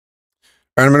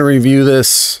I'm going to review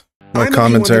this. No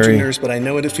commentary. Nurse, but I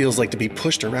know what it feels like to be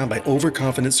pushed around by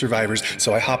overconfident survivors,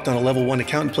 so I hopped on a level 1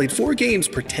 account and played 4 games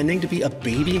pretending to be a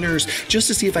baby nurse just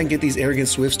to see if I can get these arrogant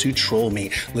Swifts to troll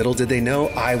me. Little did they know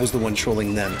I was the one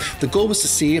trolling them. The goal was to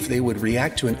see if they would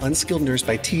react to an unskilled nurse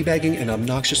by teabagging and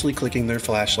obnoxiously clicking their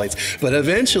flashlights, but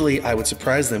eventually I would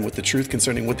surprise them with the truth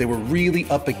concerning what they were really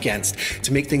up against.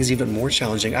 To make things even more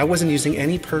challenging, I wasn't using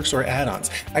any perks or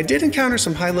add-ons. I did encounter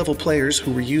some high-level players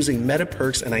who were using meta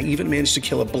perks, and I even managed to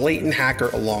kill a blatant hacker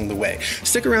along the way.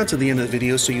 Stick around to the end of the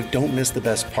video so you don't miss the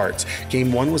best parts.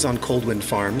 Game 1 was on Coldwind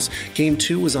Farms, Game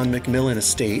 2 was on Macmillan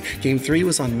Estate, Game 3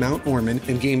 was on Mount Ormond,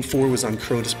 and Game 4 was on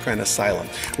Crotus Pren Asylum.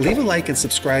 Leave a like and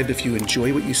subscribe if you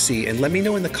enjoy what you see, and let me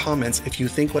know in the comments if you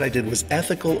think what I did was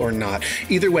ethical or not.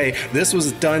 Either way, this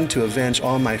was done to avenge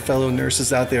all my fellow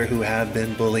nurses out there who have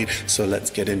been bullied, so let's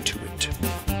get into it.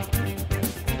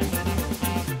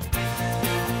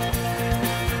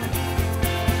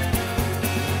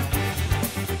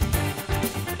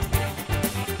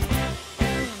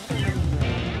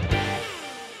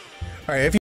 All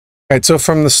right, so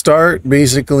from the start,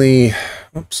 basically,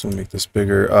 oops, let me make this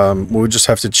bigger. We'll just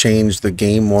have to change the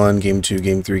game 1, game 2,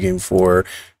 game 3, game 4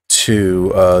 to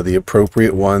the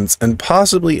appropriate ones, and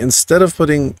possibly instead of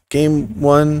putting game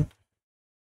 1,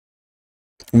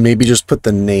 maybe just put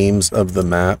the names of the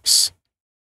maps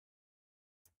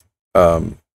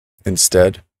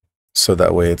instead, so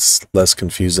that way it's less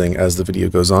confusing as the video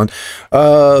goes on.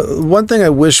 One thing I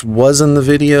wish was in the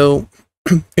video,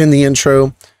 in the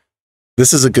intro.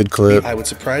 This is a good clip. I would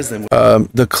surprise them.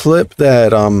 The clip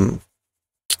that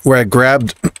where I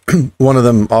grabbed one of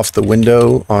them off the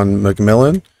window on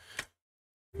Macmillan.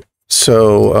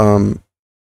 So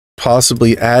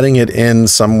possibly adding it in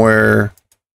somewhere.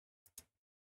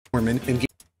 And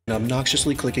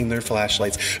obnoxiously clicking their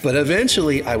flashlights, but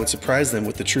eventually I would surprise them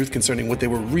with the truth concerning what they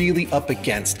were really up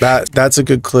against. That's a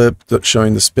good clip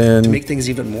showing the spin. To make things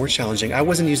even more challenging, I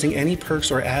wasn't using any perks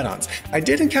or add-ons. I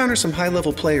did encounter some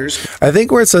high-level players. I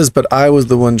think where it says, but I was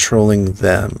the one trolling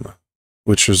them,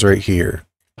 which was right here.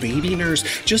 Baby nurse,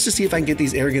 just to see if I can get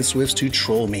these arrogant Swifts to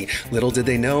troll me. Little did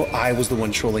they know I was the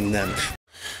one trolling them.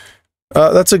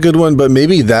 That's a good one, but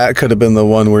maybe that could have been the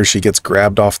one where she gets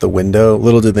grabbed off the window.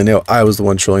 Little did they know I was the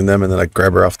one trolling them, and then I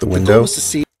grab her off the window. goal was to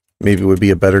see maybe it would be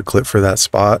a better clip for that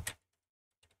spot.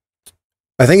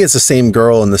 I think it's the same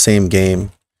girl in the same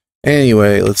game.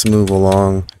 Anyway, let's move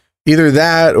along. Either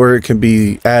that, or it can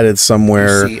be added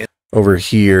somewhere over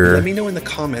here. Let me know in the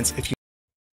comments if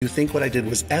you think what I did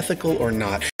was ethical or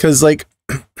not. Because, like,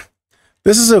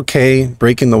 this is okay,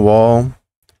 breaking the wall.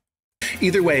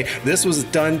 Either way, this was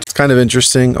done. It's kind of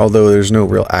interesting, although there's no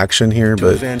real action here. To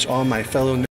avenge all my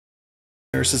fellow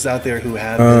nurses out there who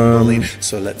have been bullied.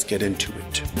 So let's get into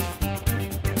it.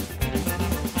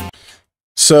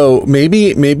 So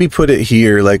maybe put it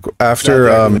here, like after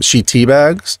she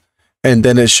teabags, and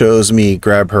then it shows me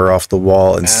grab her off the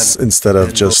wall instead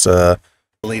of just So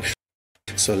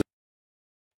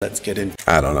let's get in.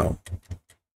 I don't know.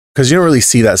 Because you don't really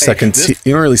see that second,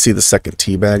 you don't really see the second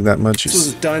tea bag that much. This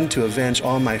was done to avenge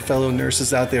all my fellow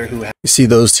nurses out there who you see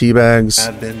those tea bags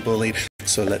have been bullied.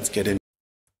 So let's get in.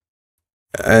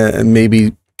 And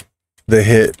maybe the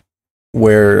hit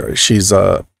where she's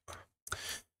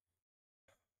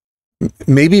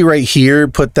maybe right here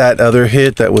put that other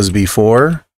hit that was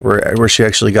before where she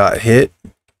actually got hit.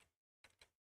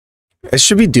 I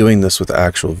should be doing this with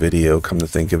actual video, come to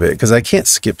think of it, because I can't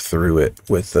skip through it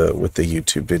with the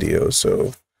YouTube video.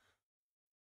 So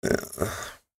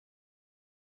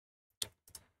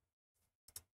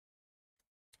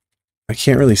I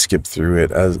can't really skip through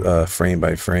it as frame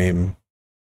by frame.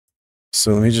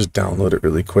 So let me just download it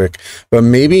really quick. But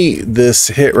maybe this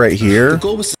hit right here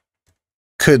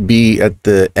could be at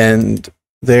the end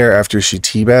there after she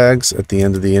teabags at the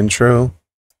end of the intro.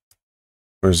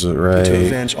 Where's it right? To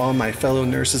avenge all my fellow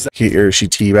nurses here, she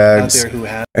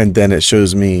teabags, and then it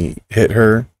shows me hit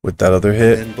her with that other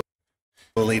hit.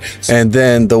 And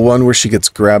then the one where she gets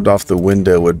grabbed off the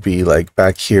window would be like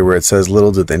back here where it says,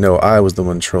 little did they know I was the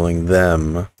one trolling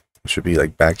them. It should be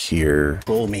like back here.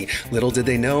 Troll me. Little did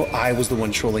they know I was the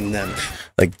one trolling them.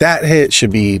 Like that hit should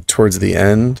be towards the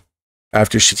end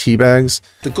after she teabags.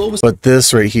 The goal was, but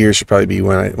this right here should probably be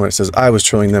when it says I was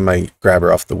trolling them, I grab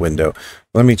her off the window.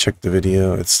 Let me check the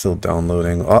video. It's still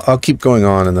downloading. I'll keep going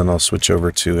on and then I'll switch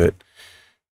over to it.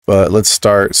 But let's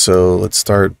start. So let's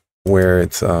start where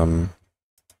it's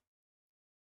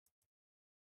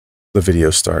the video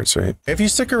starts, right? If you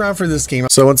stick around for this game,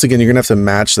 so once again, you're gonna have to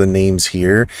match the names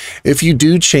here. If you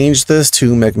do change this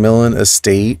to Macmillan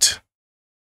Estate,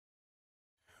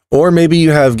 or maybe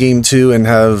you have game 2 and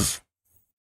have,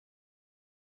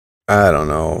 I don't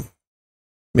know.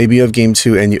 Maybe you have game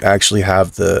 2 and you actually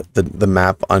have the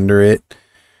map under it.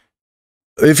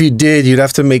 If you did, you'd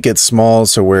have to make it small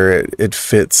so where it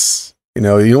fits. You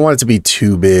know, you don't want it to be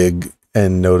too big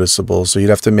and noticeable. So you'd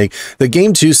have to make the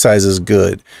game 2 size is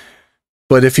good.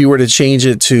 But if you were to change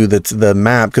it to the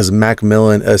map, because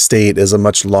Macmillan Estate is a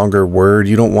much longer word,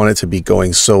 you don't want it to be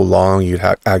going so long. You'd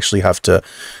actually have to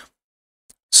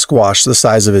squash the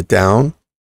size of it down.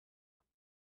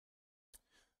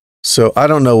 So I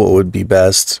don't know what would be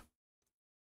best.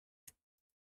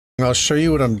 I'll show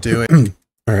you what I'm doing.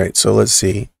 All right, so let's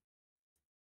see.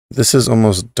 This is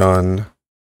almost done.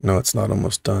 No, it's not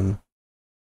almost done.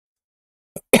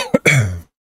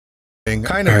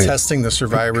 Kind of testing the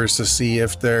survivors to see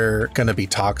if they're going to be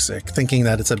toxic, thinking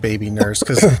that it's a baby nurse,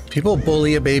 because people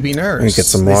bully a baby nurse. Get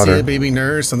some they water. see a baby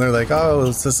nurse and they're like, oh,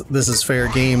 this is fair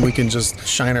game. We can just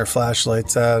shine our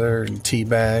flashlights at her and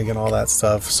teabag and all that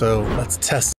stuff. So let's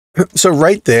test. So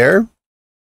right there,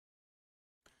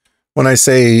 when I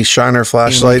say shine our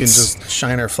flashlights, we can just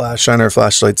shine our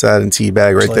flashlights at and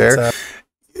teabag right there.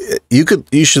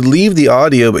 You should leave the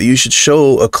audio, but you should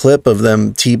show a clip of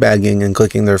them teabagging and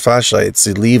clicking their flashlights.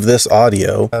 You leave this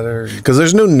audio because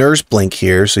there's no nurse blink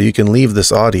here, so you can leave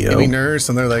this audio. Baby nurse,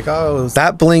 and they're like, oh,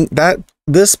 that blink,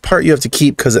 this part you have to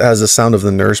keep because it has the sound of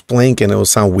the nurse blink, and it will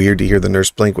sound weird to hear the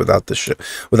nurse blink without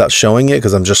without showing it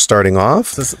because I'm just starting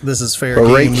off. This is fair.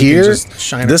 But right here,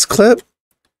 this clip,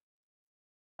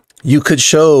 you could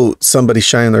show somebody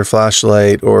shining their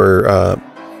flashlight or.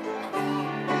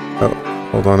 Oh,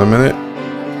 hold on a minute.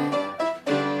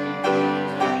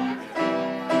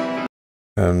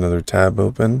 Got another tab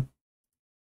open.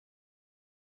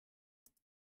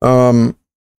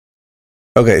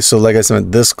 Okay, so like I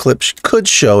said, this clip could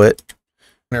show it.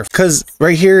 Because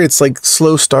right here, it's like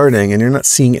slow starting and you're not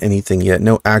seeing anything yet,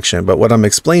 no action. But what I'm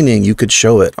explaining, you could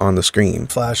show it on the screen.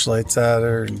 Flashlights at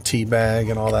her and teabag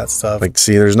and all that stuff. Like,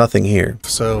 see, there's nothing here.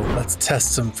 So let's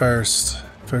test them first.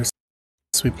 First,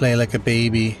 we play like a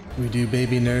baby. We do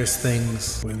baby nurse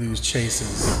things. We lose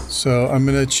chases. So I'm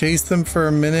going to chase them for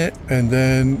a minute and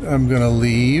then I'm going to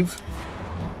leave.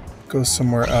 Go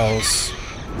somewhere else.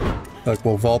 Like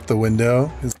we'll vault the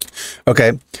window.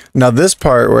 Okay, now this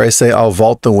part where I say I'll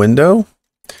vault the window,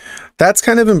 that's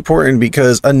kind of important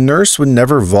because a nurse would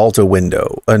never vault a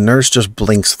window. A nurse just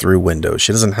blinks through windows.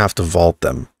 She doesn't have to vault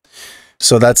them.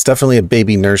 So that's definitely a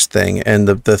baby nurse thing. And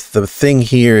the thing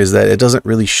here is that it doesn't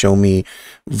really show me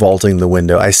vaulting the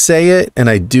window. I say it and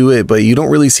I do it, but you don't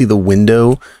really see the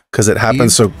window because it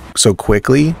happens so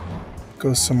quickly.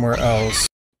 Go somewhere else.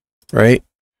 Right?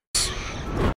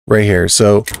 Right here.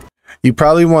 So you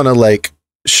probably want to like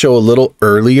show a little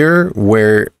earlier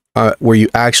where you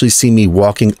actually see me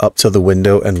walking up to the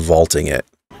window and vaulting it.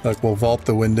 Like we'll vault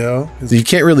the window. You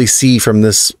can't really see from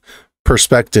this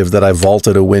perspective that I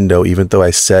vaulted a window, even though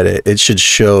I said it. It should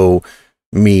show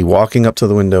me walking up to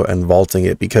the window and vaulting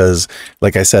it because,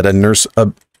 like I said,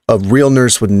 a real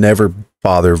nurse would never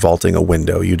bother vaulting a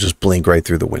window. You just blink right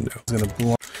through the window.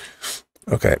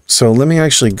 Okay, so let me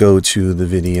actually go to the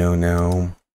video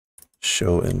now.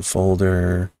 Show in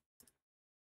folder.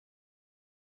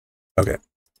 Okay.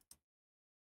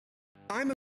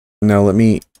 Now let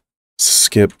me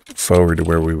skip forward to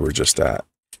where we were just at.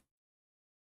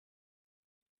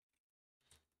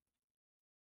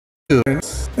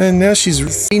 And now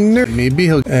she's maybe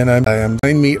he'll and I'm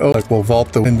behind me. Oh, like we'll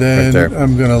vault the and then right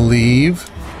I'm gonna leave.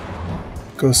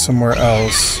 Go somewhere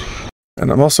else.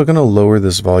 And I'm also gonna lower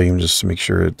this volume just to make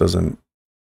sure it doesn't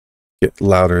get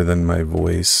louder than my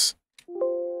voice,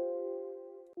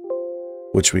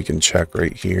 which we can check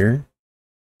right here.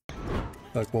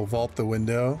 Like we'll vault the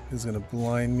window. He's gonna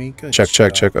blind me. Good check.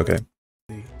 Okay.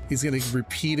 He's gonna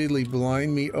repeatedly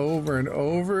blind me over and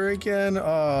over again.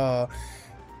 Oh,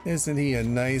 isn't he a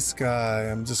nice guy?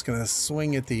 I'm just gonna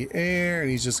swing at the air and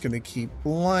he's just gonna keep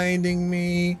blinding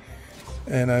me.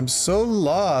 And I'm so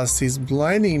lost. He's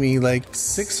blinding me like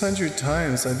 600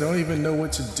 times. I don't even know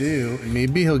what to do.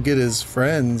 Maybe he'll get his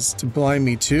friends to blind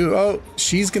me too. Oh,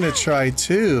 she's gonna try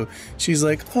too. She's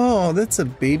like, oh, that's a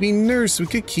baby nurse. We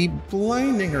could keep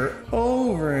blinding her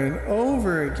over and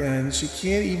over again. She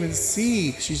can't even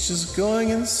see. She's just going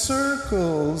in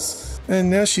circles.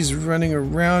 And now she's running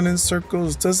around in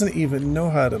circles, doesn't even know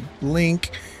how to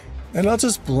blink. And I'll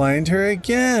just blind her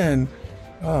again.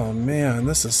 Oh man,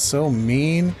 this is so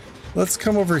mean. Let's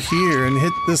come over here and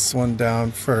hit this one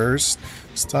down first.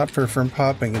 Stop her from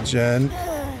popping a gen.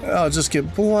 I'll just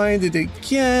get blinded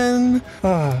again.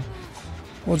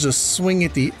 We'll just swing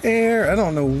at the air. I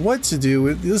don't know what to do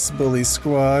with this bully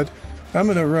squad. I'm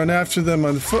gonna run after them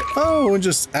on foot. Oh, and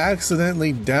just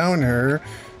accidentally down her.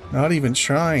 Not even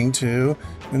trying to.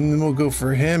 And then we'll go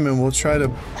for him and we'll try to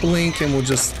blink and we'll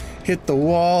just hit the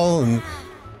wall and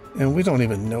we don't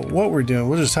even know what we're doing.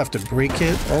 We'll just have to break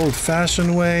it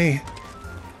old-fashioned way.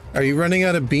 Are you running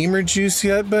out of beamer juice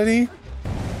yet, buddy?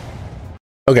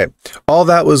 Okay, all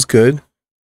that was good.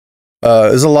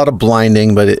 There's a lot of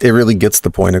blinding, but it really gets the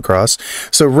point across.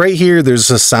 So right here,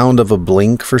 there's a sound of a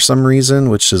blink for some reason,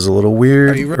 which is a little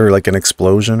weird, or like an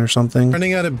explosion or something.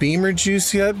 Running out of beamer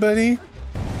juice yet, buddy?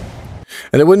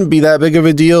 And it wouldn't be that big of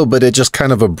a deal, but it just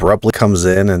kind of abruptly comes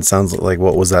in and sounds like,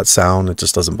 what was that sound? It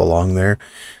just doesn't belong there.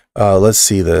 Let's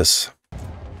see this.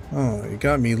 Oh, you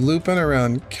got me looping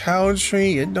around Cow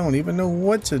Tree. I don't even know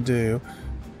what to do.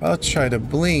 I'll try to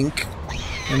blink,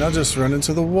 and I'll just run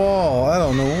into the wall. I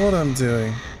don't know what I'm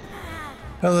doing.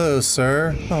 Hello,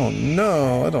 sir. Oh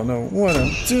no, I don't know what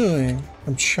I'm doing.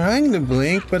 I'm trying to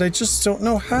blink, but I just don't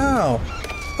know how.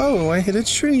 Oh, I hit a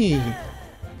tree.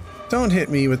 Don't hit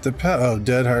me with the oh,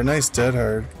 dead hard. Nice dead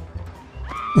hard.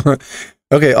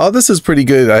 Okay, all this is pretty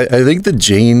good. I think the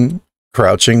Jane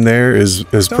crouching there is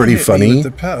pretty funny.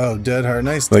 Oh, dead hard.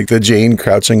 Nice. Like the Jane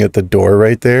crouching at the door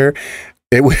right there.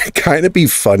 It would kind of be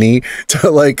funny to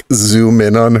like zoom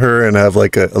in on her and have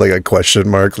like a question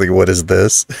mark, like what is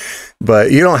this?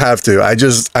 But you don't have to. I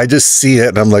just see it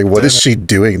and I'm like, what is she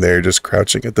doing there, just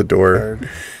crouching at the door?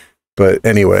 But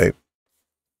anyway,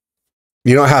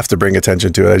 you don't have to bring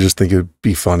attention to it. I just think it would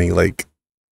be funny, like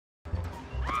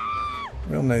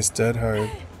real nice dead hard.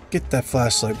 Get that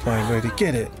flashlight point ready.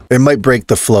 Get it. It might break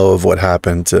the flow of what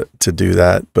happened to do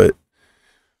that, but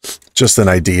just an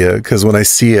idea. Because when I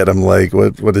see it, I'm like,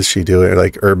 what is she doing?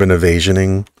 Like urban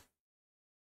evasioning.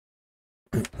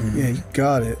 Yeah, you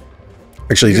got it.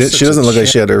 Actually, she doesn't look like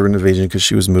she had urban evasion because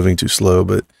she was moving too slow,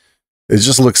 but it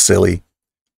just looks silly.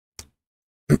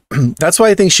 That's why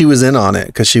I think she was in on it,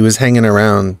 because she was hanging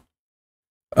around.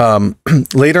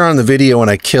 Later on in the video, when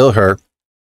I kill her,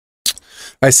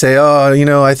 I say, oh, you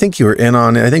know, I think you were in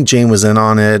on it. I think Jane was in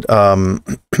on it.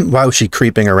 Why was she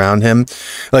creeping around him?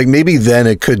 Like maybe then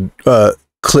it could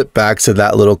clip back to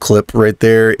that little clip right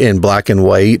there in black and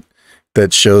white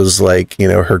that shows like, you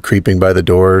know, her creeping by the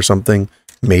door or something.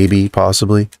 Maybe,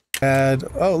 possibly.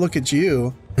 Oh, look at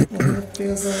you.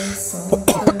 Feels like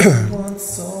something wants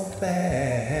so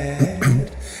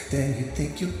bad. Then you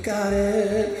think you got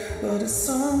it, but it's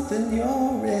something you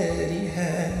already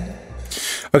had.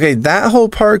 Okay, that whole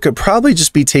part could probably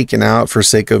just be taken out for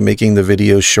sake of making the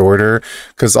video shorter,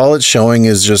 because all it's showing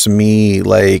is just me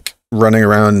like running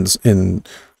around in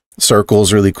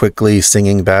circles really quickly,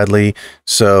 singing badly,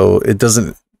 so it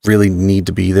doesn't really need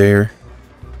to be there.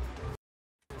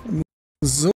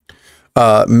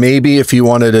 Maybe if you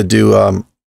wanted to do a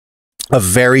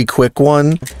very quick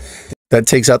one that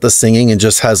takes out the singing and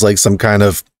just has like some kind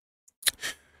of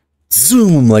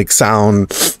zoom like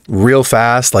sound real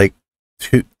fast, like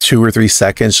 2 or 3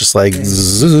 seconds, just like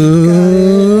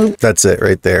zoom. That's it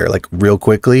right there, like real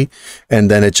quickly, and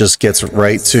then it just gets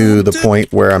right to the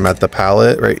point where I'm at the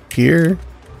palette right here,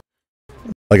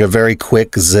 like a very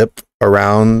quick zip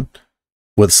around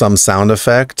with some sound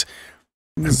effect.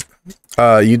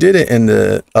 You did it in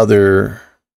the other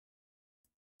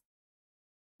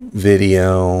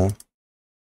video,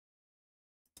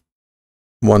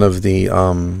 one of the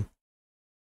hold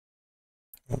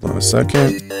on a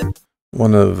second.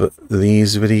 One of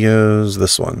these videos,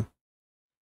 this one.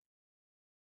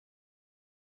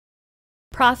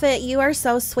 Prophet, you are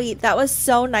so sweet. That was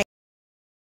so nice.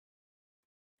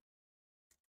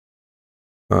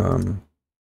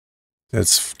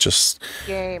 It's just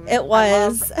game. It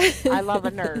was. I love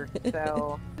a nerd,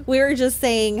 so we were just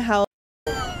saying how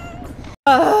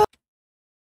I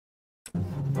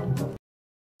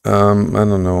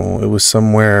don't know. It was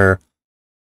somewhere.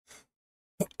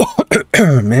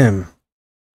 Man.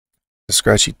 A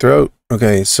scratchy throat.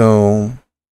 Okay, so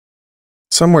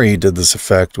somewhere he did this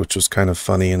effect, which was kind of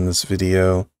funny in this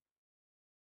video.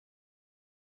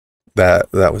 That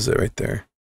was it right there.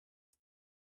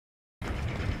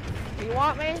 You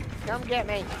want me? Come get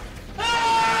me.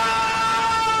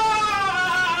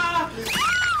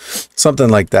 Something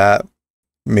like that,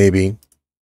 maybe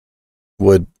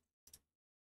would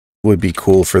be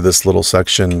cool for this little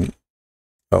section.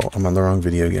 Oh, I'm on the wrong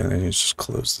video again. I need to just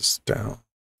close this down.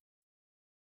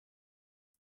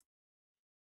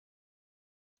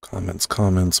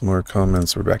 Comments, more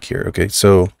comments. We're back here. Okay,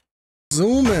 so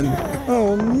zoom in.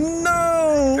 Oh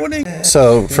no! What are you...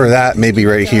 So for that, maybe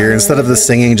right here, instead of the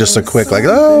singing, just a quick like,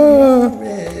 oh,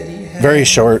 very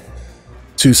short,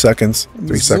 2 seconds,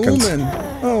 3 seconds.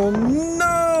 Oh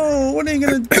no! What are you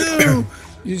gonna do?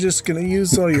 You're just gonna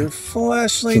use all your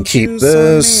flashlight juice on me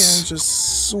and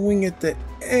just swing at the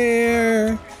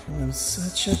air. I'm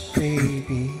such a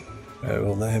baby. I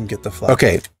will let him get the flash.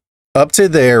 Okay, up to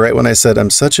there, right when I said I'm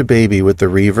such a baby with the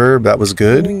reverb, that was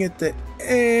good. Going at the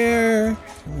air.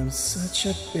 I'm such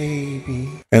a baby.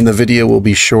 And the video will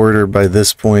be shorter by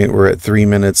this point. We're at 3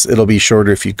 minutes. It'll be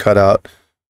shorter if you cut out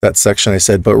that section I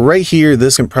said. But right here,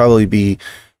 this can probably be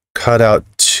cut out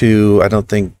too. I don't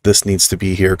think this needs to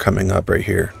be here coming up right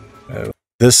here.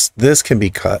 This can be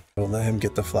cut. We'll let him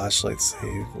get the flashlight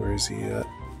save. Where is he at?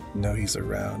 No, he's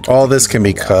around. All this can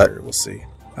be cut. We'll see.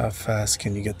 How fast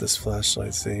can you get this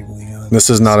flashlight save, Leon? This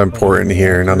is not important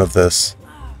here. None of this.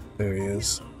 There he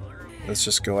is. Let's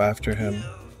just go after him.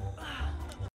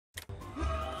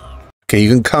 Okay, you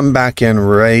can come back in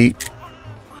right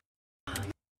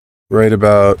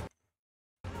about.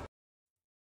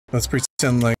 Let's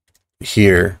pretend like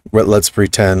here. Let's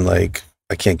pretend like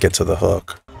I can't get to the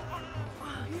hook.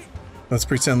 Let's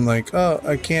pretend like, oh,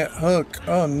 I can't hook.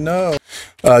 Oh no.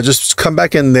 Just come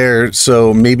back in there.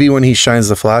 So maybe when he shines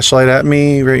the flashlight at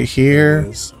me right here.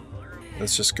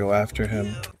 Let's just go after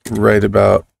him. Right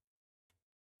about.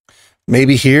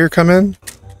 Maybe here, come in.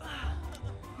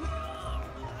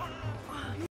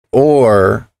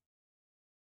 Or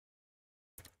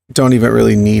don't even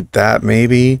really need that,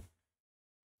 maybe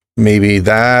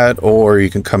that, or you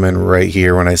can come in right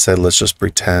here when I said let's just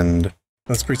pretend.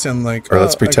 Let's pretend like, or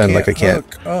let's pretend like I can't.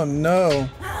 Hook. Oh no.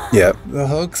 Yeah. The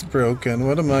hook's broken.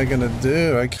 What am I gonna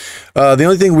do? The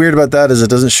only thing weird about that is it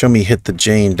doesn't show me hit the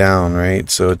Jane down, right?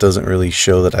 So it doesn't really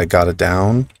show that I got it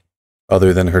down,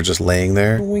 other than her just laying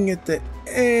there. Going at the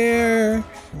air.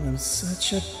 I'm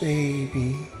such a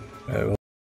baby. I will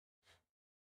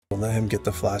let him get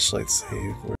the flashlight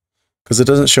save. Because it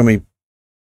doesn't show me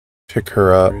pick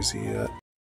her up. Where is he at?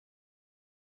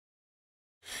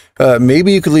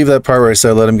 Maybe you could leave that part where I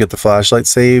said let him get the flashlight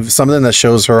save. Something that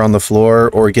shows her on the floor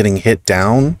or getting hit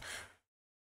down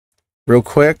real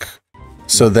quick.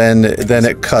 So then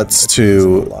it cuts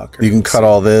to, you can cut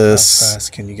all this. How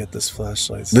fast can you get this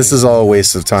flashlight? This is all a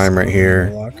waste of time right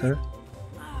here.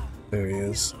 There he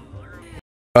is.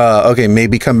 Okay,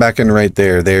 maybe come back in right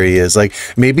there. There he is. Like,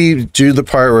 maybe do the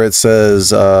part where it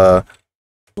says,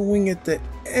 going at the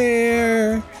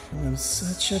air. I'm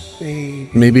such a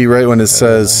baby. Maybe right when it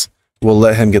says, we'll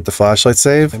let him get the flashlight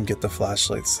save.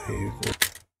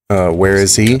 Where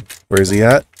is he? Where is he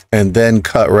at? And then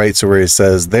cut right to where he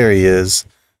says, there he is.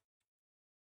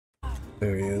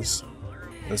 There he is.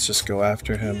 Let's just go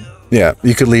after him. Yeah,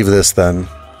 you could leave this then.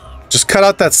 Just cut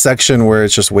out that section where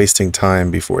it's just wasting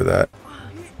time before that.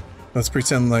 Let's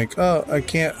pretend like, oh, I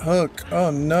can't hook.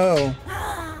 Oh no.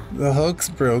 The hook's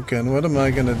broken. What am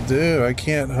I gonna do? I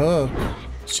can't hook.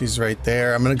 She's right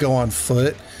there. I'm gonna go on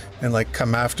foot and like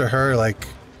come after her, like,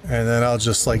 and then I'll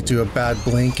just like do a bad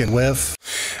blink and whiff.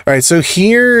 All right, so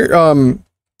here,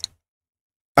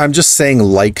 I'm just saying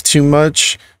like too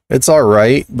much. It's all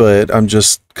right, but I'm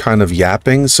just kind of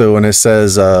yapping. So when it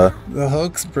says, the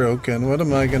hook's broken. What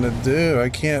am I gonna do? I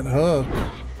can't hook.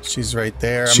 She's right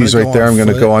there. She's right there. I'm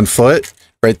gonna go on foot.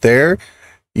 Right there.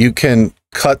 You can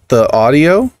cut the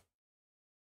audio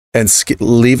and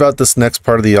leave out this next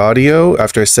part of the audio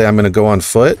after I say I'm gonna go on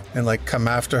foot. And like come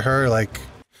after her, like.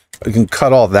 You can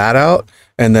cut all that out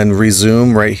and then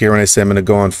resume right here when I say I'm gonna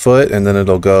go on foot, and then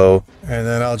it'll go. And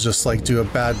then I'll just like do a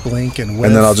bad blink and whiff.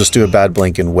 And then I'll just do a bad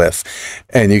blink and whiff.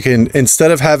 And you can, instead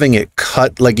of having it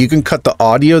cut, like you can cut the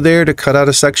audio there to cut out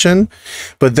a section,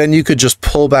 but then you could just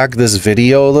pull back this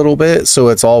video a little bit so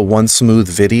it's all one smooth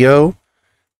video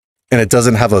and it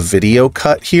doesn't have a video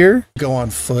cut here. Go on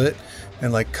foot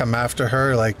and like come after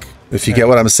her, like. If you get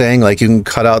what I'm saying, like you can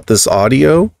cut out this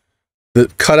audio.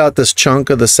 Cut out this chunk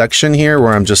of the section here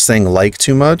where I'm just saying like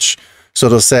too much. So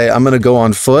it'll say, I'm going to go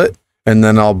on foot, and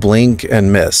then I'll blink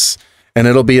and miss. And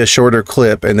it'll be a shorter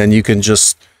clip, and then you can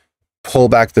just pull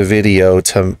back the video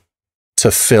to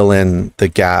fill in the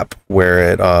gap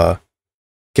where it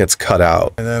gets cut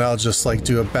out. And then I'll just like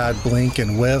do a bad blink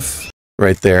and whiff.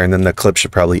 Right there, and then the clip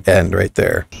should probably end right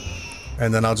there.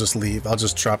 And then I'll just leave. I'll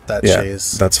just drop that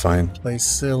chase. That's fine. Play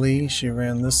silly. She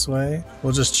ran this way.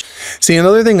 We'll just... See,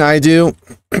 another thing I do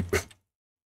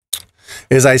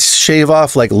is I shave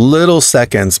off like little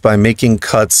seconds by making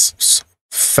cuts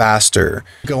faster.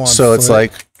 Go on so foot. It's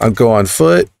like, I'll go on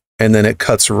foot, and then it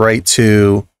cuts right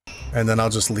to... And then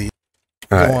I'll just leave.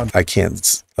 I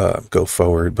can't go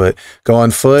forward, but go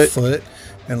on foot.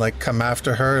 And like come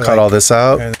after her. Cut like, all this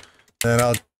out.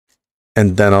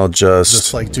 And then I'll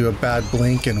just like do a bad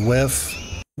blink and whiff.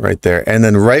 Right there. And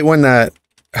then right when that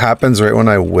happens, right when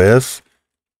I whiff,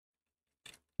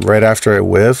 right after I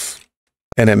whiff,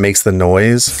 and it makes the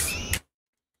noise,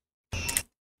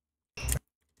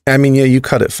 I mean, yeah, you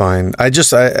cut it fine. I just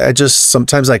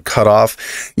sometimes I cut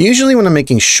off. Usually when I'm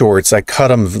making shorts, I cut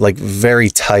them like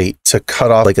very tight to cut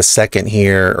off like a second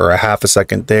here or a half a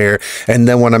second there. And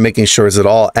then when I'm making shorts, it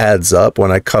all adds up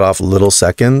when I cut off little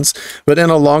seconds. But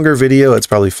in a longer video, it's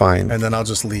probably fine. And then I'll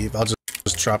just leave. I'll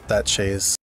just drop that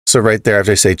chase. So right there,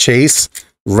 after I say chase,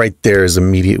 right there is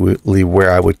immediately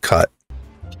where I would cut.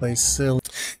 Play silly.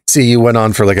 See, you went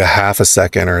on for like a half a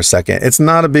second or a second. It's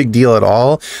not a big deal at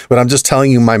all, but I'm just telling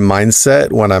you my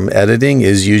mindset when I'm editing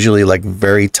is usually like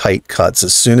very tight cuts.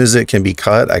 As soon as it can be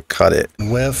cut, I cut it.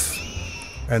 Whiff.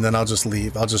 And then I'll just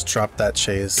leave. I'll just drop that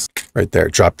chase. Right there,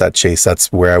 drop that chase.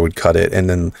 That's where I would cut it. And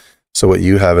then, so what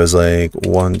you have is like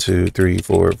 1, 2, 3,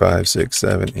 4, 5, 6,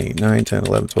 7, 8, 9, 10,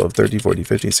 11, 12, 13, 14,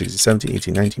 15, 16, 17,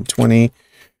 18, 19, 20,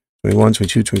 21,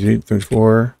 22, 23,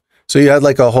 24. So you had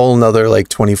like a whole nother like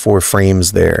 24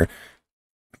 frames there.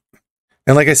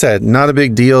 And like I said, not a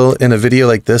big deal in a video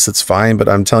like this. It's fine. But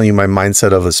I'm telling you my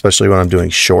mindset of, especially when I'm doing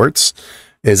shorts,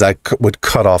 is I would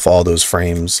cut off all those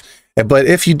frames. But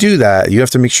if you do that, you have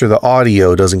to make sure the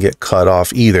audio doesn't get cut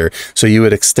off either. So you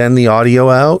would extend the audio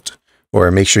out or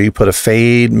make sure you put a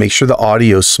fade, make sure the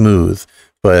audio's smooth.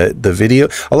 But the video,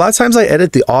 a lot of times I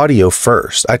edit the audio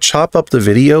first. I chop up the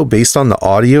video based on the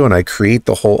audio and I create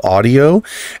the whole audio.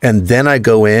 And then I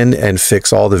go in and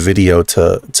fix all the video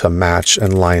to match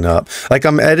and line up. Like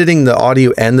I'm editing the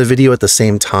audio and the video at the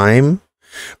same time,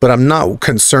 but I'm not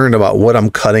concerned about what I'm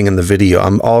cutting in the video.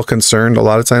 I'm all concerned a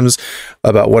lot of times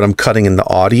about what I'm cutting in the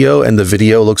audio, and the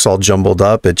video looks all jumbled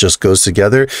up. It just goes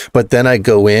together. But then I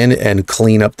go in and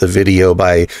clean up the video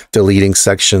by deleting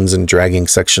sections and dragging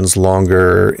sections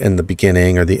longer in the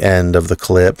beginning or the end of the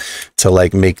clip to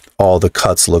like make all the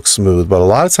cuts look smooth. But a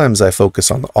lot of times I focus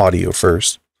on the audio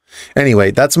first.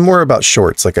 Anyway, that's more about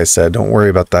shorts. Like I said, don't worry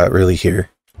about that really here.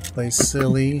 Play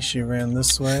silly. She ran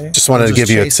this way. Just wanted to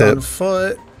give you a tip. On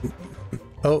foot.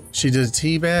 Oh, she did a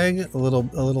teabag. A little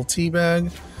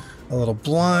teabag. A little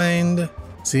blind.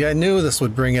 See, I knew this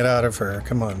would bring it out of her.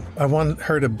 Come on. I want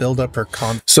her to build up her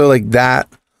confidence. So like that,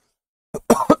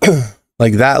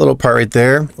 like that little part right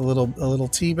there. A little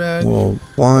teabag. A little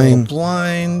blind. A little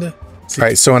blind. See, all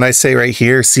right. So when I say right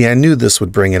here, see, I knew this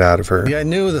would bring it out of her. Yeah, I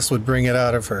knew this would bring it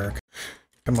out of her.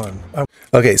 Come on.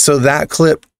 Okay. So that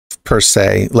clip per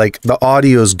se, like the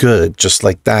audio is good, just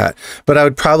like that. But I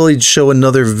would probably show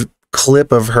another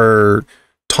clip of her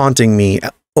taunting me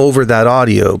over that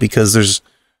audio because there's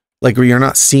like you're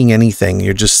not seeing anything.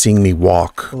 You're just seeing me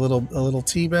walk. A little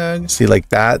teabag. See, like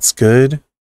that's good.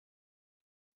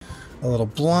 A little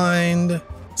blind.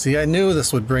 See, I knew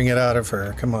this would bring it out of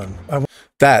her. Come on.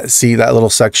 See that little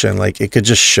section, like it could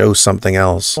just show something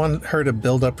else. I want her to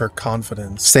build up her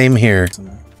confidence. Same here.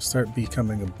 Start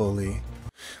becoming a bully.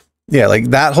 Yeah, like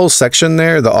that whole section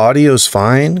there, the audio's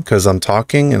fine because I'm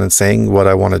talking and it's saying what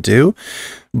I want to do.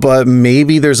 But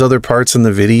maybe there's other parts in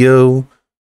the video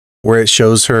where it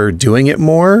shows her doing it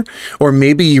more. Or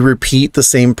maybe you repeat the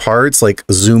same parts like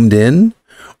zoomed in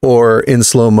or in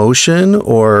slow motion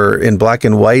or in black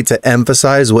and white to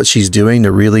emphasize what she's doing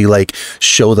to really like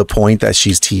show the point that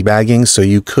she's teabagging. So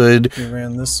you could... We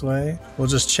ran this way. We'll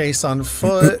just chase on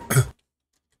foot.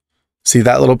 See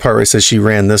that little part where it says she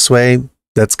ran this way?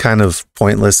 That's kind of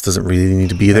pointless. Doesn't really need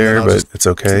to be there, but it's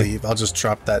okay. I'll just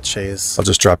drop that chase. I'll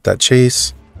just drop that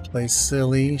chase. Play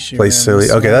silly. Play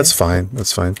silly. Okay, that's fine.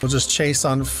 That's fine. We'll just chase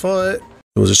on foot.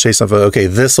 We'll just chase on foot. Okay,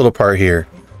 this little part here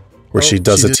where she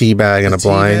does a teabag and a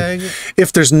blind.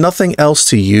 If there's nothing else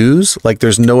to use, like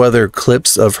there's no other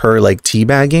clips of her like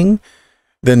teabagging,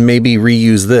 then maybe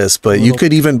reuse this. But you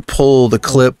could even pull the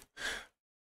clip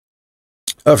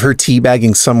of her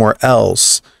teabagging somewhere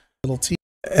else.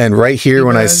 And right here,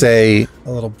 when I say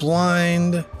a little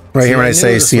blind, right here, when I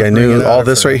say, see, I knew all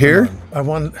this right here. I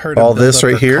want her to all this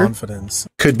right here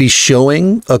could be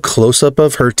showing a close up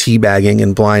of her teabagging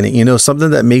and blinding, you know,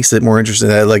 something that makes it more interesting,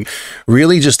 that like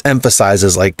really just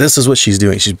emphasizes like this is what she's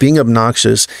doing. She's being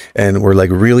obnoxious, and we're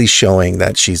like really showing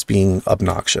that she's being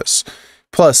obnoxious.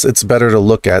 Plus, it's better to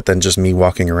look at than just me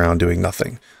walking around doing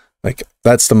nothing. Like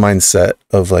that's the mindset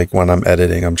of like when I'm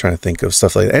editing, I'm trying to think of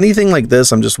stuff like that. Anything like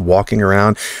this, I'm just walking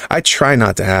around. I try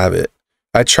not to have it.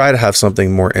 I try to have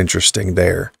something more interesting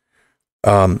there.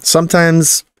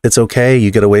 Sometimes it's okay, you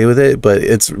get away with it, but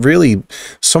it's really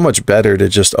so much better to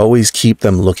just always keep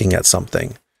them looking at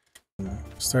something.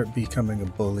 Start becoming a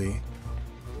bully.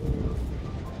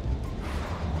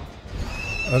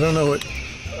 I don't know what...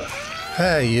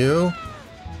 Hey, you.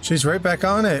 She's right back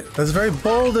on it. That's very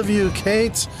bold of you,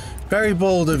 Kate. Very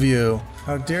bold of you.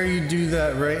 How dare you do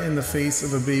that right in the face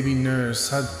of a baby nurse?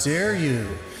 How dare you?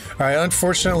 Alright,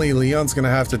 unfortunately, Leon's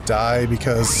gonna have to die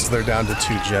because they're down to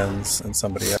 2 gens and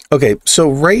somebody else. Okay,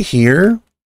 so right here,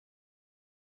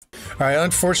 Alright,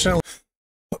 unfortunately,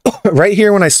 right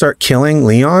here when I start killing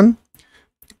Leon,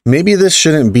 maybe this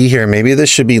shouldn't be here. Maybe this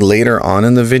should be later on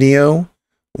in the video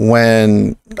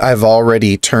when I've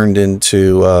already turned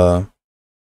into,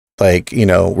 like, you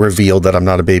know, revealed that I'm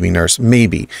not a baby nurse.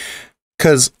 Maybe.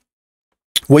 Because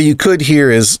what you could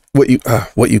hear is,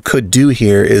 what you could do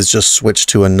here is just switch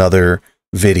to another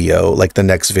video, like the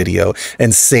next video,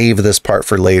 and save this part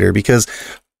for later. Because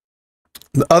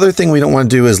the other thing we don't want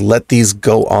to do is let these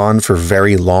go on for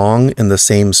very long in the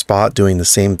same spot doing the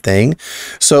same thing.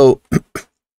 So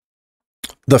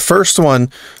the first one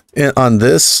on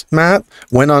this map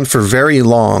went on for very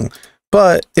long,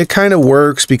 but it kind of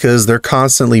works because they're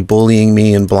constantly bullying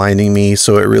me and blinding me.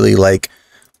 So it really like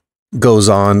goes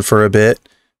on for a bit.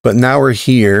 But now we're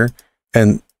here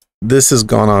and this has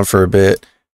gone on for a bit.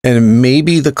 And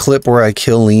maybe the clip where I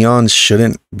kill Leon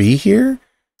shouldn't be here.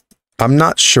 I'm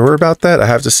not sure about that. I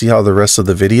have to see how the rest of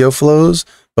the video flows,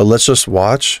 but let's just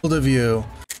watch. the view.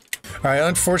 Alright,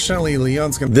 unfortunately,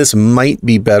 Leon's gonna This might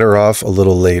be better off a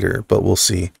little later, but we'll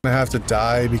see. have to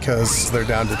die because they're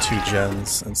down to 2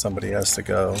 gens and somebody has to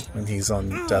go and he's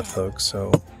on death hook.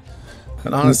 So,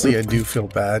 and honestly, I do feel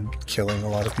bad killing a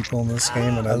lot of people in this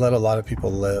game, and I let a lot of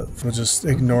people live. We'll just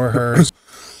ignore her.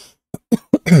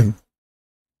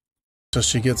 So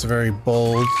she gets very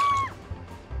bold.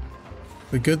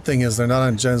 The good thing is they're not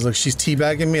on gens. Look, she's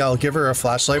teabagging me. I'll give her a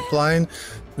flashlight blind.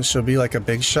 She'll be like a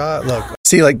big shot. Look.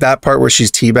 See, like that part where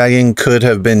she's teabagging could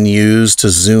have been used to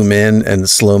zoom in and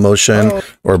slow motion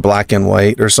or black and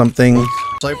white or something.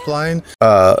 Flashlight blind.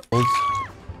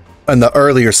 In the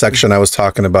earlier section I was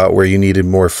talking about where you needed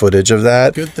more footage of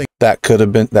that. Good thing. That could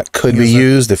have been, that could be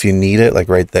used if you need it, like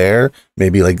right there.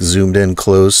 Maybe like zoomed in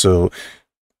close so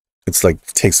it's like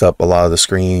takes up a lot of the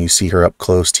screen. You see her up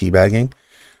close teabagging.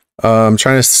 I'm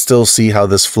trying to still see how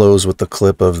this flows with the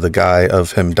clip of the guy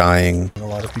of him dying. A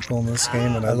lot of people in this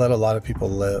game, and I let a lot of people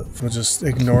live. We'll just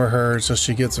ignore her so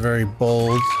she gets very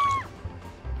bold.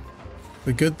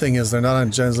 The good thing is they're not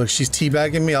on gens. Look, she's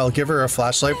teabagging me. I'll give her a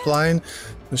flashlight blind.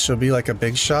 She'll be like a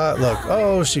big shot. Look,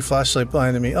 oh, she flashlight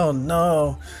blinded me. Oh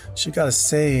no, she got to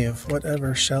save.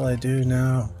 Whatever shall I do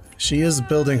now? She is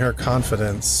building her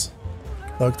confidence.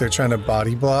 Look, they're trying to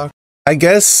body block. I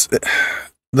guess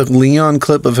the Leon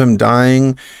clip of him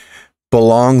dying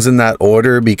belongs in that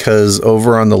order because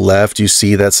over on the left you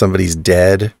see that somebody's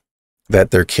dead,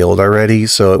 that they're killed already,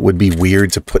 so it would be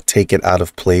weird to take it out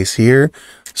of place here.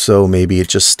 So maybe it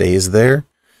just stays there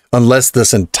unless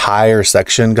this entire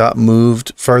section got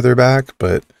moved farther back.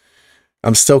 But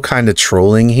I'm still kind of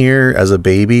trolling here as a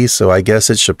baby, so I guess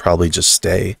it should probably just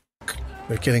stay.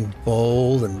 They're getting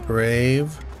bold and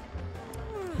brave.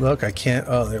 Look, I can't.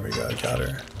 Oh, there we go. I got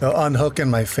her. They'll unhook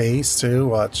in my face too.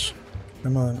 Watch.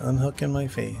 Come on, unhook in my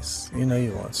face. You know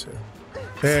you want to.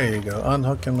 There you go.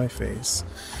 Unhook in my face.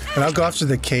 And I'll go after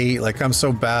the Kate. Like, I'm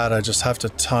so bad, I just have to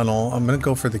tunnel. I'm gonna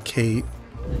go for the Kate.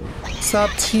 Stop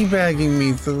teabagging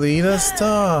me, Thalita.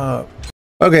 Stop.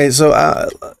 Okay, so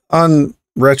on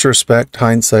retrospect,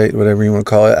 hindsight, whatever you want to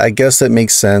call it, I guess that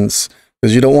makes sense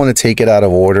because you don't want to take it out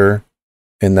of order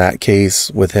in that case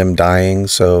with him dying.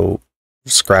 So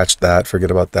scratch that,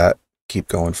 forget about that, keep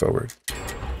going forward.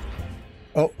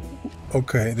 Oh,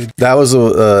 okay. That was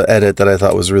a edit that I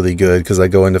thought was really good because I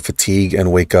go into fatigue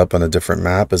and wake up on a different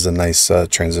map is a nice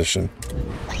transition.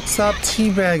 Stop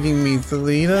teabagging me,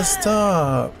 Thalita.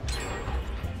 Stop.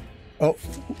 Oh,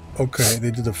 okay. They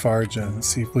did the far gen.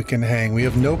 See if we can hang. We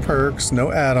have no perks,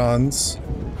 no add-ons.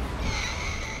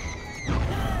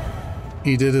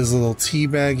 He did his little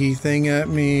teabaggy thing at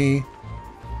me.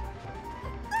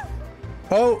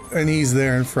 Oh, and he's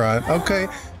there in front. Okay.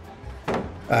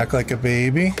 Act like a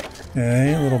baby.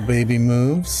 Okay, little baby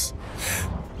moves.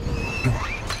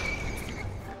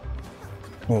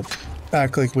 Well,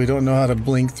 act like we don't know how to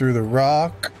blink through the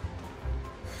rock.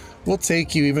 We'll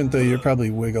take you even though you're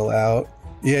probably wiggle out.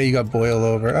 Yeah, you got boil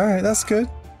over. Alright, that's good.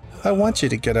 I want you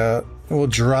to get out. We'll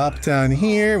drop down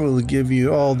here. We'll give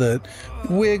you all that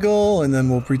wiggle, and then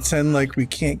we'll pretend like we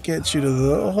can't get you to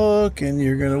the hook, and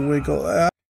you're gonna wiggle out.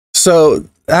 So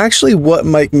actually what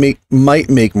might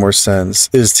make more sense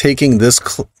is taking this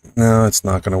no, it's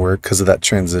not going to work because of that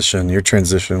transition. Your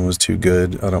transition was too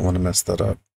good. I don't want to mess that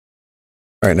up.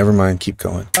 All right, never mind. Keep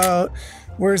going.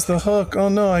 Where's the hook? Oh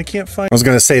no, I can't find. I was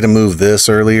going to say to move this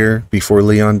earlier before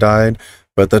Leon died,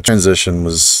 but the transition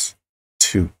was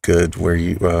too good where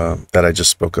you that I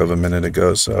just spoke of a minute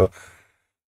ago. So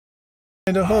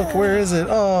find a hook. Where is it?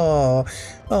 Oh,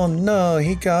 oh no,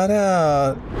 he got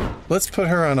out. Let's put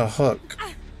her on a hook.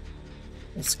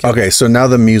 Okay, so now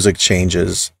the music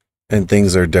changes and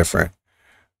things are different.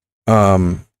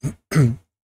 A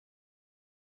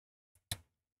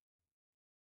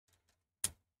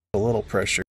little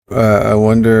pressure. I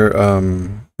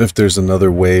wonder if there's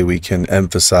another way we can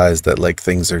emphasize that like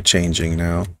things are changing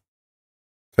now.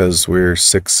 Because we're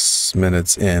 6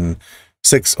 minutes in,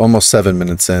 almost 7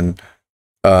 minutes in,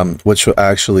 which will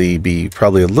actually be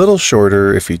probably a little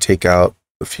shorter if you take out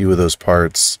a few of those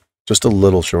parts, just a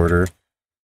little shorter.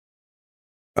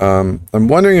 I'm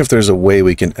wondering if there's a way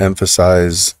we can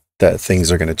emphasize that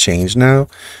things are going to change now,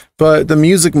 but the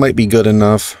music might be good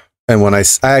enough. And when I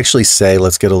actually say,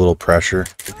 let's get a little pressure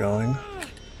going.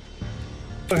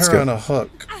 Put her on a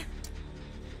hook.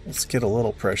 Let's get a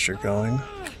little pressure going.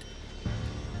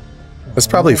 That's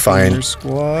probably fine.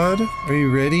 Squad, are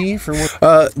you ready for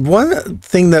what? One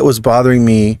thing that was bothering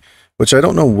me, which I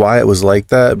don't know why it was like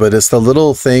that, but it's the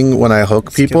little thing when I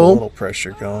hook people. Get a little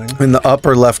pressure going. In the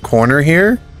upper left corner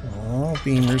here. Oh,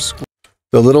 Beamer Squad.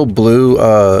 The little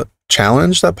blue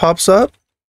challenge that pops up.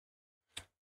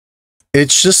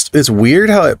 It's weird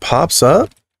how it pops up,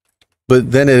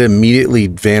 but then it immediately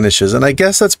vanishes. And I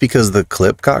guess that's because the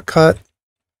clip got cut.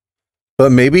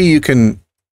 But maybe you can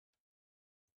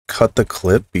cut the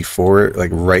clip before,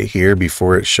 like right here,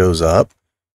 before it shows up,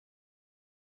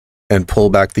 and pull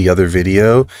back the other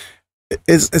video.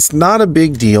 It's not a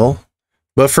big deal,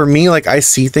 but for me, like, I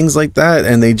see things like that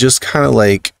and they just kind of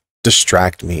like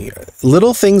distract me.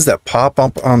 Little things that pop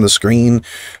up on the screen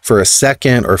for a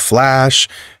second or flash,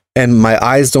 and my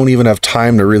eyes don't even have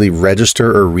time to really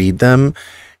register or read them.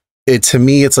 To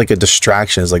me, it's like a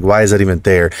distraction. It's like, why is that even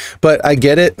there? But I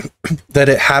get it that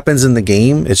it happens in the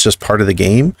game. It's just part of the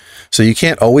game. So you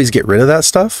can't always get rid of that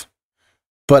stuff.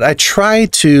 But I try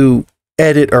to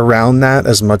edit around that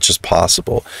as much as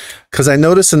possible. Because I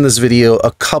noticed in this video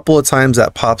a couple of times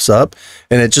that pops up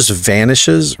and it just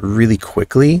vanishes really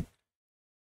quickly.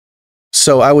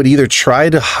 So I would either try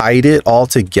to hide it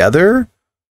altogether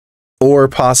or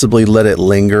possibly let it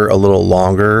linger a little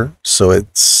longer so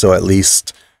at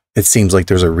least it seems like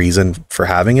there's a reason for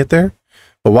having it there.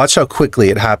 But watch how quickly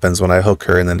it happens when I hook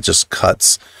her and then it just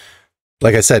cuts.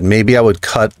 Like I said, maybe I would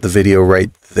cut the video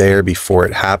right there before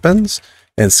it happens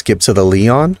and skip to the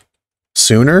Leon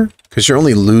sooner, because you're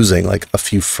only losing like a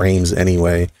few frames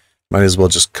anyway. Might as well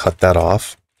just cut that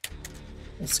off.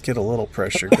 Let's get a little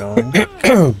pressure going.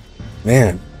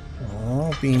 Man.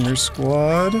 Oh, Beamer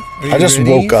Squad. I just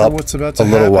woke up a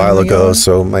little while ago,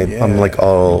 so I'm like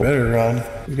all better run.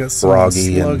 We got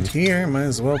groggy slugged here. Might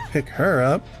as well pick her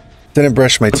up. Didn't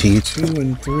brush my teeth. 2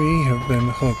 and 3 have been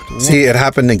hooked. See, it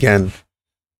happened again.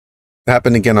 It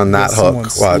happened again on that hook.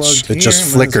 Watch, it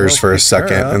just flickers for a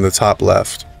second in the top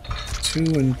left. 2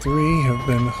 and 3 have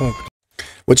been hooked.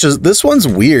 Which is, this one's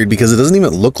weird because it doesn't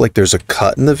even look like there's a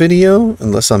cut in the video,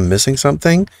 unless I'm missing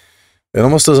something. It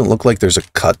almost doesn't look like there's a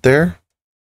cut there.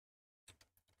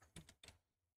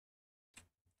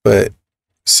 But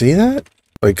see that?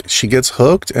 Like, she gets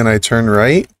hooked and I turn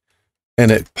right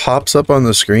and it pops up on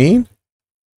the screen.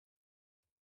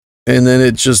 And then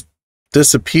it just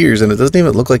disappears and it doesn't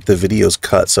even look like the video's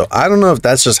cut. So I don't know if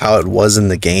that's just how it was in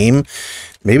the game.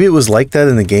 Maybe it was like that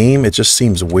in the game. It just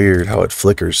seems weird how it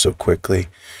flickers so quickly.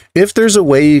 If there's a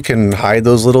way you can hide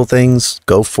those little things,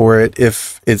 go for it.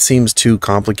 If it seems too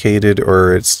complicated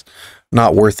or it's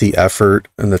not worth the effort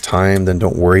and the time, then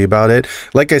don't worry about it.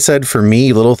 Like I said, for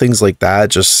me, little things like that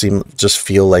just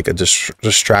feel like a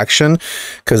distraction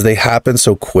because they happen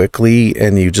so quickly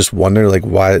and you just wonder, like,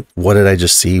 what did I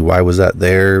just see? Why was that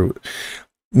there?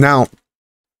 Now,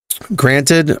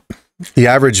 granted, the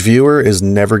average viewer is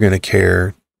never going to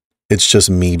care. It's just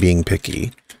me being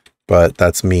picky. But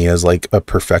that's me as like a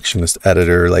perfectionist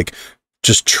editor, like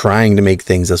just trying to make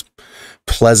things as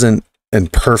pleasant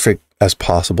and perfect as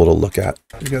possible to look at.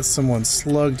 We got someone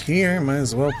slugged here. Might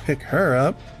as well pick her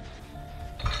up.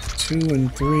 2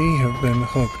 and 3 have been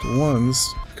hooked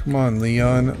once. Come on,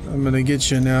 Leon. I'm gonna get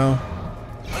you now.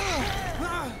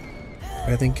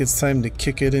 I think it's time to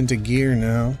kick it into gear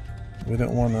now. We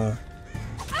don't want to...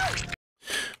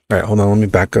 All right, hold on. Let me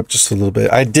back up just a little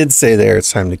bit. I did say there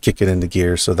it's time to kick it into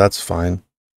gear, so that's fine.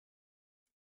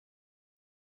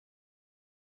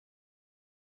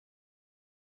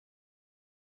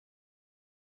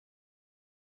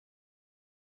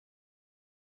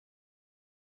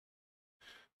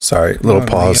 Sorry, little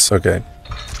pause. Okay.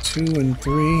 2 and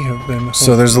 3 have been hooked.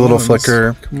 So there's a little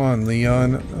flicker. Come on,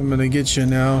 Leon. I'm gonna get you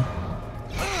now.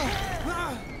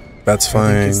 That's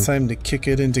fine. I think it's time to kick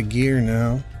it into gear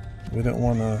now. We don't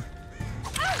want to...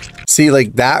 See,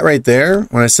 like that right there,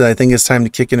 when I said I think it's time to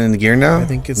kick it into gear now? I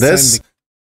think it's time to...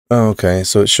 Oh, okay,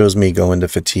 so it shows me go into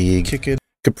fatigue. Kick it.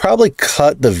 Could probably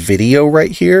cut the video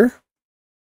right here.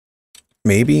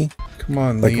 Maybe. Come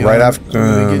on, like Leon. right after.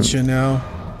 I'm gonna get you now.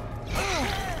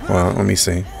 Well, let me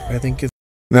see. I think it's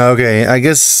No, okay. I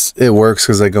guess it works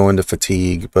because I go into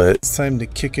fatigue, but time to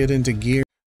kick it into gear.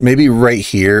 maybe right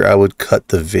here I would cut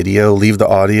the video, leave the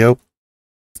audio,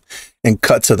 and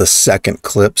cut to the second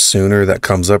clip sooner that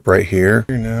comes up right here.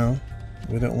 Here now.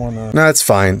 We don't want to. No, it's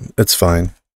fine. It's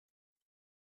fine.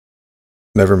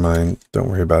 Never mind. Don't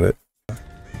worry about it.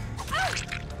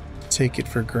 Take it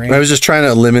for granted. I was just trying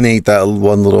to eliminate that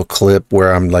one little clip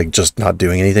where I'm like just not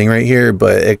doing anything right here,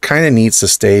 but it kind of needs to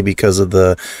stay because of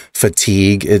the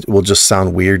fatigue. It will just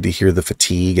sound weird to hear the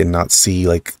fatigue and not see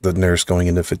like the nurse going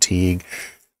into fatigue.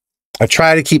 I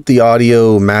try to keep the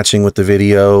audio matching with the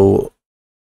video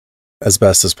as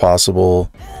best as possible.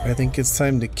 I think it's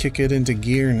time to kick it into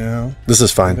gear now. This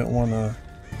is I fine. don't want to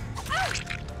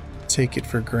take it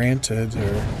for granted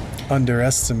or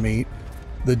underestimate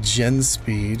the gen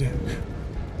speed.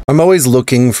 I'm always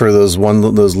looking for those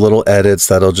little edits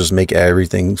that'll just make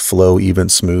everything flow even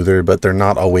smoother, but they're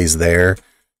not always there.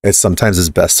 Sometimes it's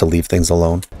best to leave things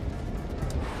alone.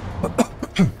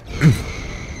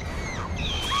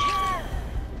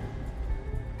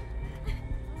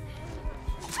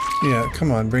 Yeah,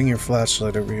 come on, bring your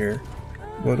flashlight over here.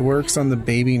 What works on the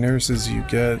baby nurses you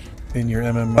get in your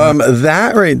MMR?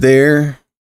 That right there,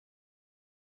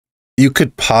 you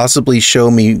could possibly show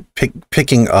me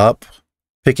picking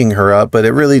her up, but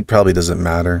it really probably doesn't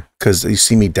matter because you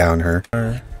see me down her.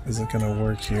 Is it gonna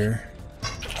work here?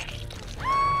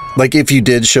 Like if you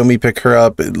did show me pick her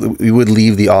up, you would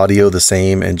leave the audio the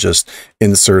same and just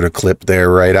insert a clip there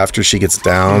right after she gets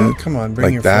down. Yeah, come on, bring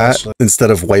like your that flashlight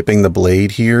instead of wiping the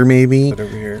blade here, maybe. over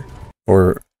here.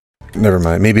 Or never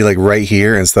mind, maybe like right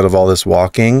here instead of all this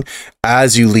walking.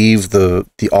 As you leave the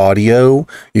audio,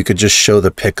 you could just show the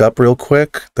pickup real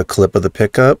quick, the clip of the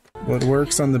pickup. What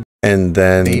works on the And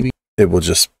then baby? It will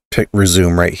just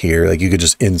resume right here. Like you could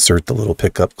just insert the little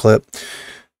pickup clip.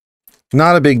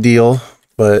 Not a big deal,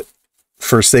 but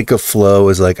for sake of flow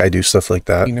is like I do stuff like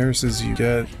that. Nurses you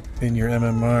get in your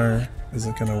MMR, is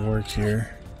it gonna work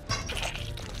here?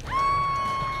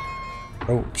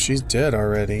 Oh, she's dead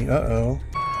already. Uh-oh.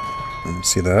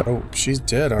 See that? Oh, she's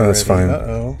dead already. That's fine.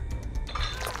 Uh-oh.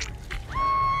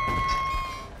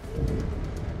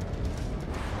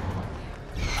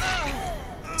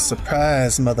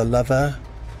 Surprise, mother lover.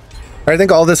 I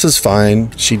think all this is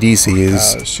fine. She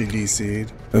DCs. Oh, she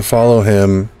DC'd. And follow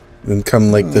him. And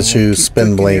come like the two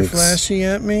spin blinks. Keep flashy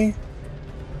at me?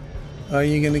 Are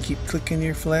you gonna keep clicking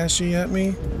your flashy at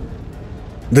me?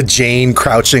 The Jane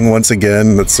crouching once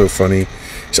again. That's so funny.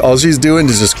 All she's doing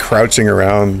is just crouching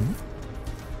around.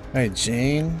 Hey,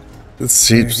 Jane.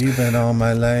 She's Where have you been all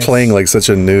my life? playing like such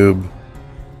a noob.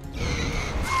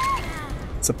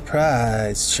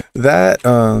 Surprise. That,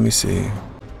 let me see.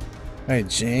 Hey,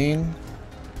 Jane.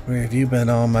 Where have you been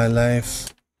all my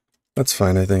life? That's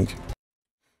fine, I think.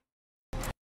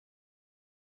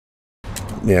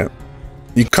 Yeah.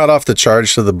 You cut off the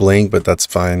charge to the blink, but that's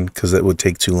fine, because it would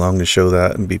take too long to show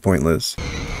that and be pointless.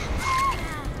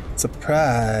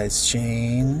 Surprise,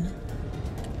 Jane.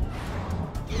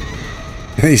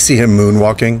 You see him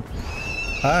moonwalking?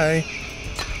 Hi.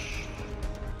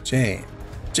 Jane.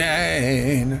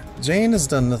 Jane. Jane has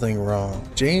done nothing wrong.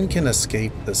 Jane can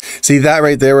escape this. See that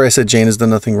right there where I said Jane has done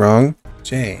nothing wrong?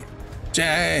 Jane.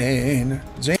 Jane.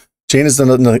 Jane. Jane has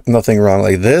done nothing wrong.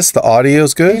 Like this, the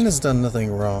audio's good. Jane has done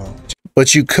nothing wrong.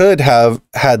 But you could have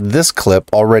had this clip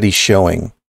already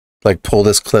showing. Like pull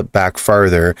this clip back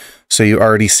farther so you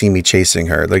already see me chasing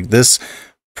her. Like this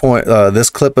point, this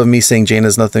clip of me saying Jane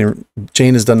has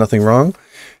done nothing wrong.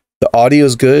 The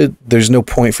audio's good. There's no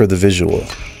point for the visual.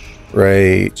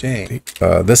 Right. Jane.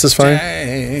 This is fine.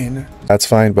 Jane. That's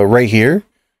fine. But right here,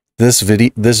 this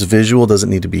visual doesn't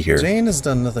need to be here. Jane has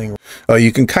done nothing Oh,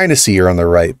 you can kind of see her on the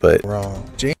right, but wrong.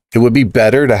 Jane. it would be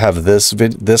better to have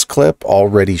this clip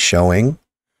already showing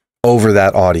over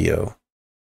that audio,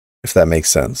 if that makes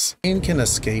sense. Jane can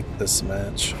escape this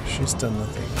match. She's done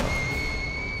nothing wrong.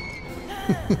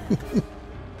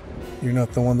 You're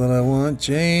not the one that I want,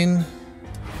 Jane.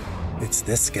 It's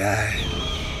this guy.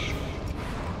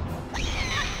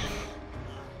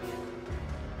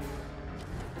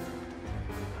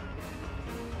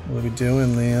 What are we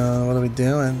doing, Leon? What are we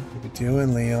doing? What are we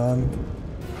doing, Leon?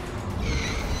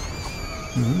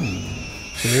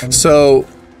 So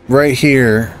right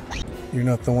here, You're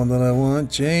not the one that I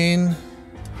want, Jane.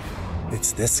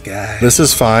 It's this guy. this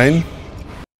is fine.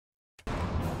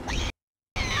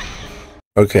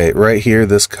 Okay, right here,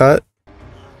 this cut.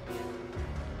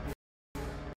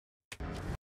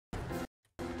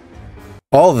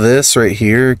 All this right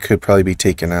here could probably be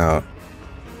taken out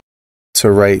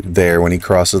to right there when he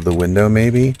crosses the window,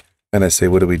 maybe. And I say,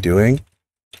 what are we doing?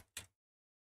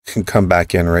 Can come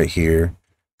back in right here.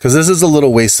 Because this is a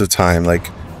little waste of time. Like,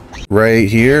 right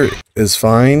here is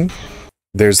fine.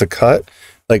 There's a cut.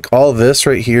 Like, all this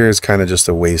right here is kind of just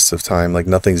a waste of time. Like,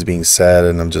 nothing's being said,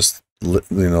 and I'm just, you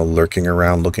know, lurking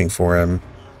around looking for him.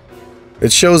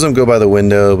 It shows him go by the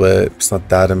window, but it's not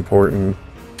that important.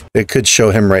 It could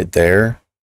show him right there.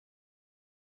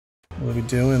 What are we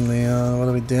doing, Leon? What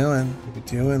are we doing? What are we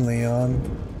doing, Leon?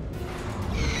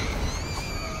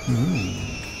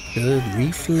 Good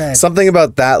reflex. Something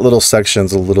about that little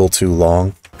section's a little too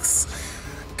long.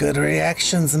 Good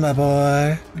reactions, my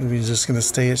boy. Maybe he's just gonna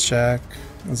stay at Shack.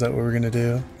 Is that what we're gonna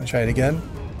do? I try it again.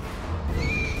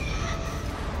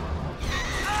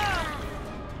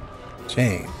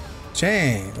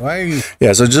 Jane, why are you?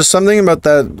 Yeah, so just something about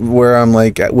that where I'm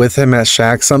like with him at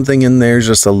Shack, something in there is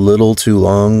just a little too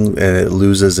long and it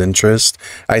loses interest.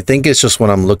 I think it's just when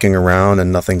I'm looking around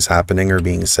and nothing's happening or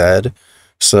being said.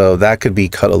 So that could be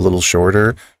cut a little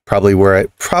shorter. Probably right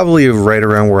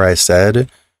around where I said.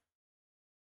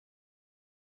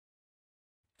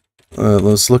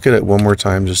 Let's look at it one more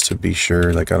time just to be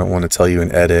sure. Like, I don't want to tell you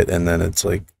an edit and then it's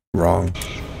like wrong.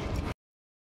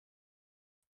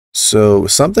 So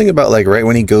something about like right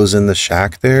when he goes in the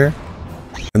Shack there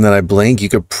and then I blink, you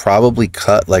could probably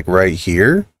cut like right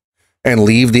here and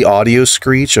leave the audio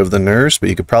screech of the nurse, but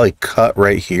you could probably cut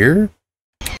right here.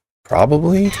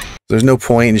 Probably. There's no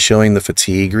point in showing the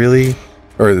fatigue really,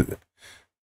 or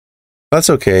that's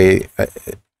okay.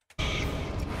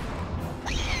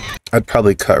 I'd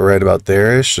probably cut right about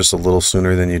there-ish, just a little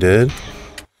sooner than you did.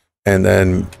 And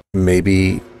then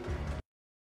maybe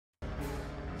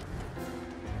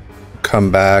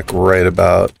come back right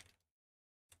about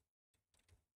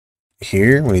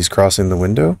here when he's crossing the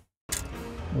window.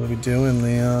 What are we doing,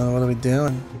 Leon? What are we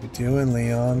doing? What are we doing,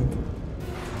 Leon?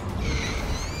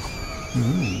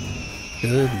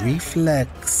 Good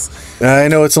reflex. I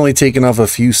know it's only taken off a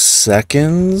few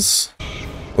seconds.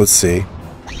 Let's see.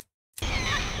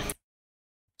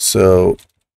 So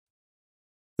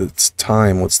it's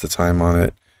time. What's the time on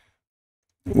it?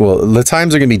 Well, the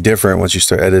times are going to be different once you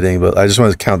start editing, but I just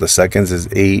want to count the seconds as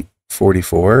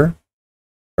 8:44.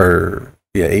 Or,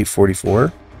 yeah,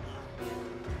 8:44.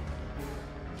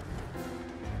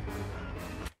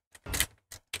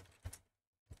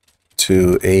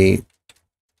 To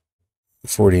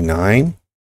 8:49.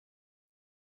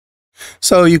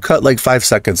 So you cut like 5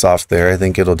 seconds off there. I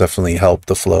think it'll definitely help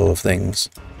the flow of things.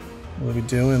 What are we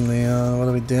doing, Leon? What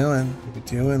are we doing? What are we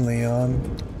doing,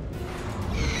 Leon?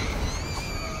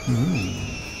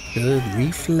 Good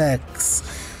reflex.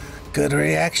 Good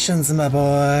reactions, my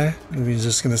boy. Maybe he's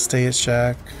just gonna stay at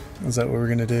Shack. Is that what we're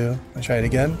gonna do? I try it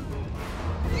again.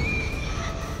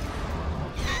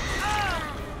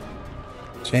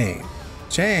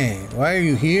 Jane, why are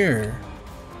you here?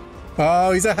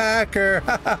 Oh, he's a hacker.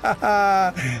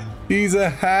 He's a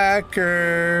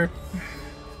hacker.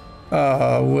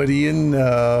 Oh, what do you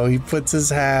know? He puts his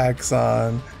hacks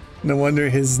on. No wonder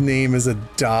his name is a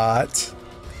dot.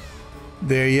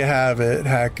 There you have it.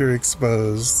 Hacker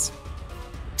exposed.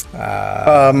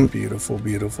 Beautiful,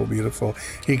 beautiful, beautiful.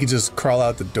 He could just crawl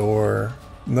out the door.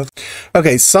 Nothing.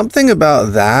 Okay, something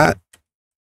about that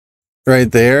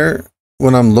right there,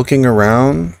 when I'm looking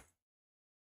around,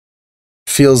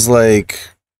 feels like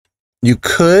you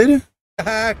could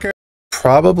hacker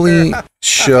probably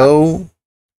show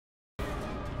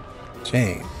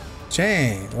Jane,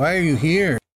 why are you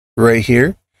here? Right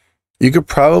here. You could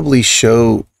probably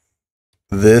show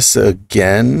this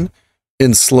again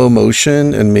in slow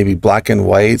motion and maybe black and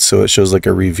white so it shows like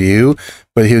a review,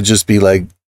 but he would just be like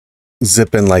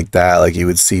zipping like that, like you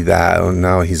would see that. Oh,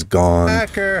 now he's gone.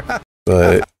 Hacker.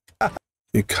 But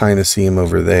you kind of see him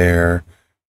over there.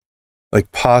 Like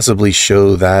possibly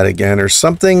show that again or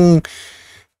something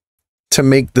to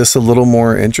make this a little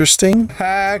more interesting.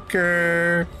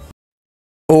 Hacker.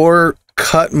 Or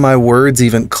cut my words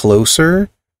even closer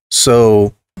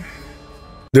so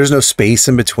there's no space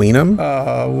in between them.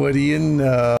 Oh, what do you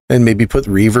know? And maybe put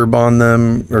reverb on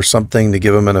them or something to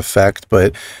give them an effect,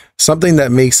 but something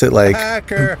that makes it like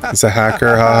hacker. He's a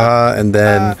hacker, haha, and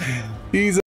then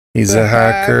he's a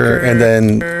hacker, and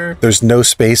then there's no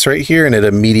space right here, and it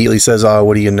immediately says, "Oh,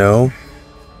 what do you know?"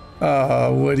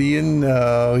 Oh, what do you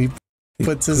know? He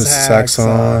puts his hacks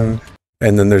on,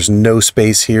 and then there's no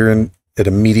space here, and it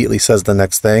immediately says the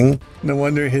next thing. No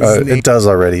wonder his name. It does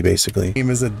already, basically. Name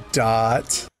is a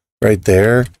dot. Right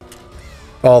there.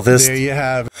 All this. There you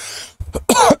have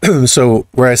it. So,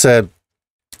 where I said,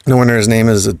 No wonder his name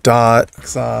is a dot.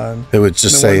 It would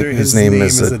just say his name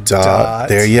is a dot.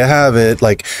 There you have it.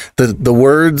 Like the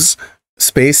words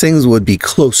spacings would be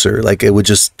closer. Like it would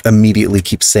just immediately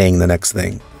keep saying the next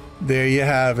thing. There you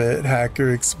have it.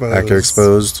 Hacker exposed. Hacker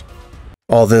exposed.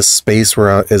 All this space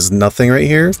where is nothing right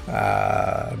here.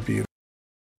 Beautiful.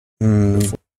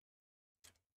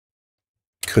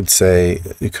 Could say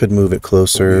you could move it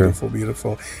closer. Beautiful,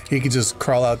 beautiful. He could just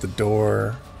crawl out the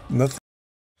door. Nothing.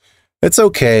 It's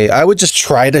okay. I would just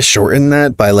try to shorten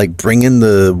that by like bringing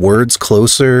the words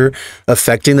closer,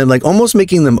 affecting them, like almost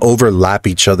making them overlap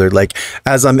each other. Like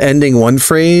as I'm ending one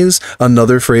phrase,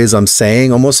 another phrase I'm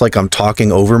saying, almost like I'm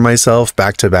talking over myself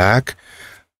back to back.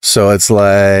 So it's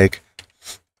like,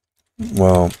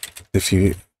 well, if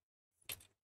you...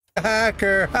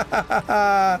 Hacker.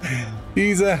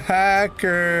 He's a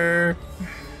hacker.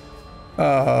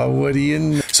 Oh, what do you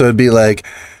know? So it'd be like,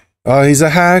 oh, he's a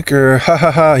hacker. Ha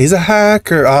ha ha. He's a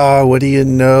hacker. Oh, what do you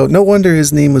know? No wonder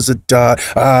his name was a dot.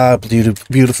 Ah,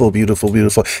 beautiful, beautiful,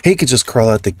 beautiful. He could just crawl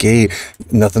out the gate.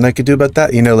 Nothing I could do about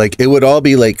that. You know, like it would all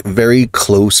be like very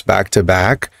close back to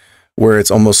back where it's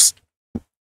almost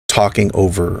talking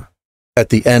over. At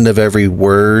the end of every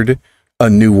word, a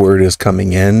new word is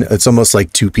coming in. It's almost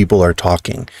like two people are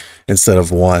talking instead of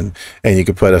one. And you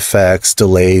could put effects,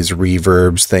 delays,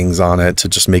 reverbs, things on it to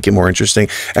just make it more interesting.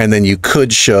 And then you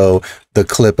could show the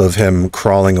clip of him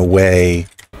crawling away.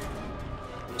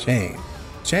 Jane,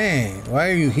 why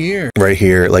are you here? Right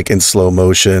here, like in slow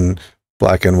motion,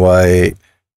 black and white,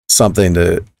 something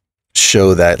to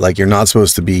show that like you're not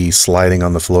supposed to be sliding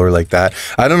on the floor like that.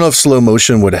 I don't know if slow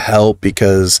motion would help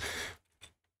because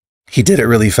he did it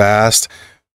really fast.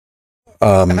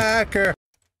 Hacker.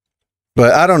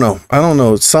 But I don't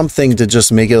know. Something to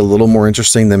just make it a little more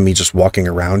interesting than me just walking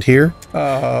around here.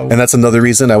 And that's another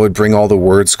reason I would bring all the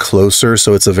words closer.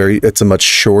 So it's a much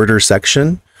shorter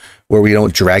section where we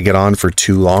don't drag it on for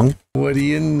too long. What do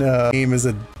you know? Name is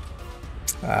a...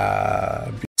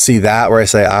 See that where I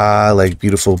say, ah, like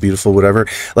beautiful, beautiful, whatever.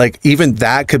 Like even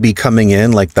that could be coming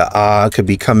in, like the ah could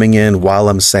be coming in while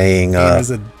I'm saying... Name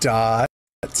is a dot.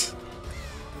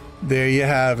 There you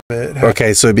have it.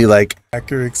 Okay, so it'd be like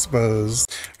hacker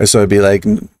exposed. So it'd be like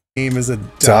name is a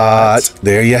dot.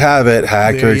 There you have it.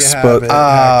 Hacker exposed.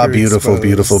 Ah, beautiful,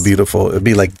 beautiful, beautiful. It'd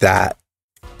be like that.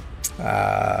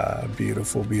 Ah,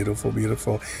 beautiful, beautiful,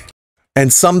 beautiful.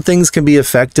 And some things can be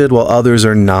affected while others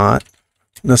are not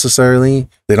necessarily.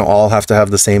 They don't all have to have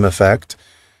the same effect.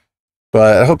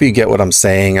 But I hope you get what I'm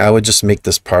saying. I would just make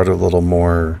this part a little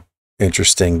more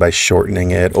interesting by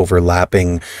shortening it,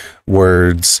 overlapping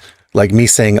words. Like me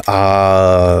saying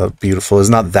ah beautiful is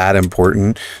not that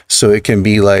important, so it can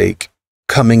be like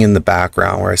coming in the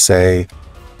background where I say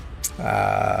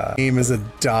name is a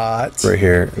dot right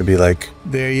here. It'd be like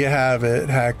there you have it.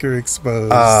 Hacker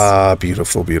exposed. Ah,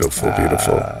 beautiful, beautiful,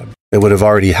 beautiful. It would have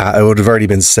already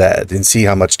been said, and see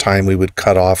how much time we would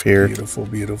cut off here. Beautiful,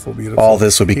 beautiful, beautiful. All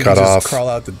this would be cut off. Crawl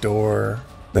out the door.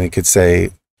 Then you could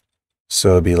say.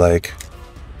 So it'd be like,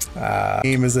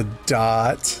 name is a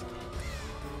dot.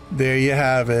 There you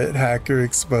have it. Hacker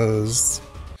exposed.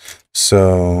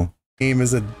 So name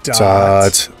is a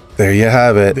dot. There you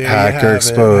have it. There Hacker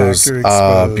exposed. Hacker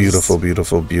Ah, exposed. beautiful,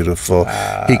 beautiful, beautiful.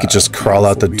 He could just crawl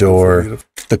out the door. Beautiful.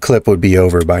 The clip would be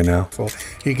over by now.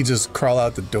 He could just crawl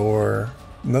out the door.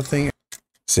 Nothing.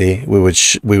 See, we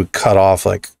would cut off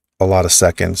like a lot of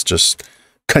seconds, just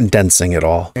condensing it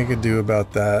all. I could do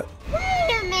about that.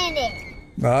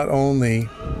 Not only.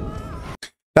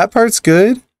 That part's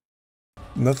good.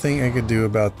 Nothing I could do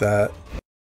about that.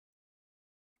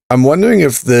 I'm wondering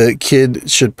if the kid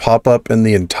should pop up in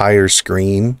the entire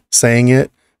screen saying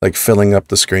it, like filling up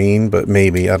the screen, but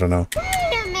maybe, I don't know.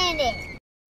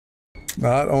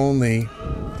 Not only.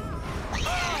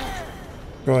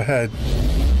 Go ahead.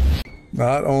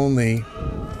 Not only.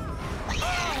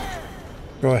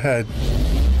 Go ahead.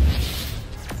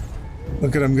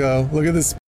 Look at him go. Look at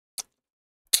this.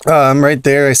 I'm right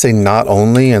there. I say not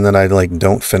only, and then I like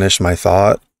don't finish my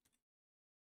thought.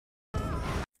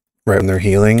 Right when they're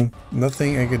healing.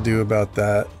 Nothing I could do about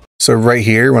that. So right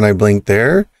here, when I blink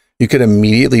there, you could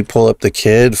immediately pull up the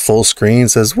kid full screen,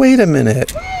 says, wait a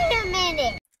minute.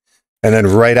 And then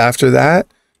right after that,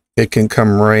 it can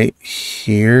come right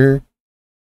here.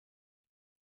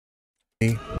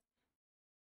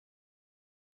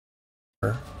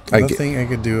 Nothing I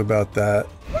could do about that.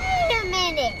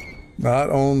 Not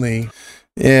only.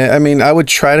 Yeah, I mean, I would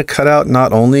try to cut out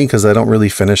not only because I don't really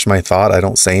finish my thought. I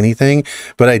don't say anything,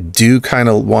 but I do kind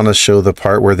of want to show the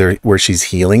part where she's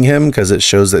healing him because it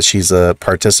shows that she's a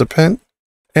participant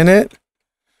in it.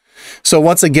 So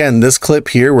once again, this clip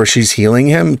here where she's healing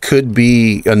him could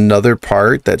be another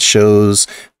part that shows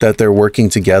that they're working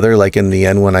together. Like in the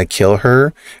end, when I kill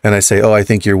her and I say, oh, I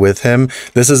think you're with him.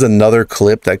 This is another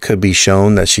clip that could be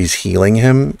shown that she's healing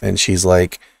him and she's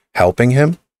like helping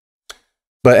him.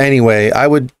 But anyway, I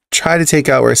would try to take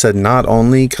out where I said not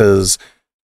only, because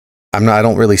I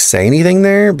don't really say anything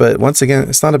there, but once again,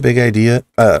 it's not a big idea.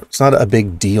 It's not a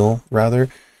big deal, rather.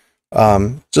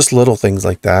 Just little things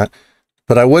like that.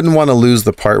 But I wouldn't want to lose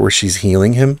the part where she's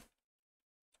healing him.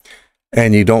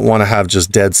 And you don't want to have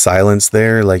just dead silence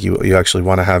there. Like you actually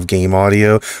want to have game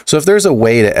audio. So if there's a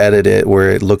way to edit it where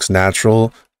it looks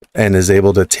natural and is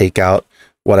able to take out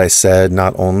what I said,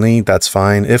 not only, that's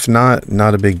fine. If not,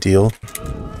 not a big deal.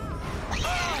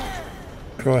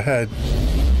 Go ahead.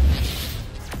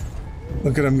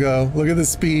 Look at him go. Look at the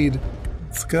speed.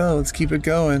 Let's go. Let's keep it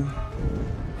going.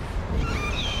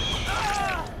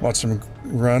 Watch him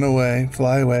run away,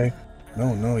 fly away.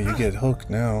 No, you get hooked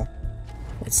now.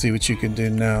 Let's see what you can do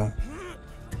now.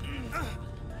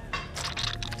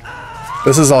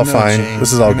 This is all fine. James,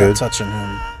 this is all good. Not touching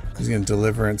him. He's getting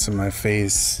deliverance in my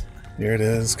face. Here it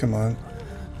is. Come on.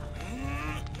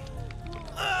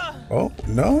 Oh,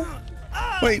 no?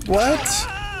 Wait, what?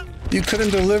 You couldn't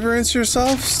deliverance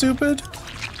yourself, stupid?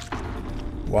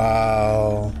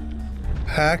 Wow.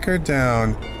 Hacker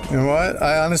down. You know what?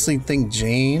 I honestly think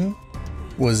Jane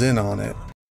was in on it.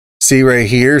 See right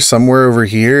here, somewhere over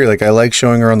here, like I like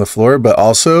showing her on the floor, but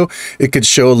also it could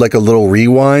show like a little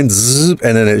rewind, zzz,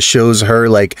 and then it shows her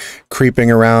like creeping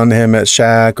around him at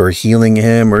Shack or healing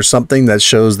him or something that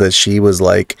shows that she was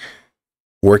like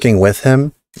working with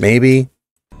him, maybe.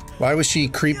 Why was she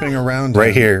creeping around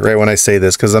right here, right when I say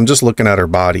this? Because I'm just looking at her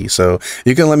body. So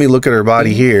you can let me look at her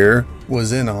body here.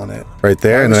 Was in on it. Right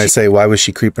there. And then I say, why was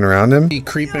she creeping around him?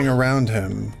 Creeping around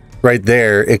him. Right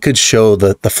there. It could show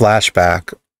the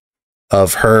flashback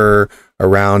of her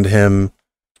around him.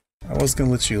 I was going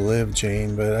to let you live,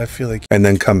 Jane, but I feel like... And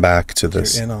then come back to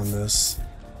this. You're in on this.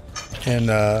 And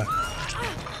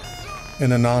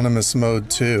in anonymous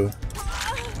mode, too.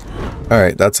 All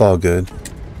right, that's all good.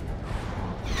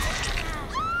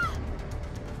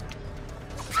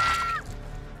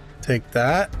 Take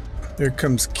that. Here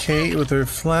comes Kate with her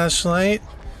flashlight.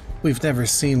 We've never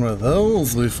seen one of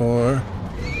those before.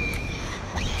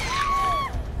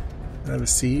 Have a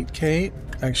seat, Kate.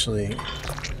 Actually,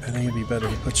 I think it'd be better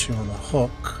to put you on the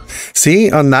hook.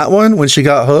 See, on that one, when she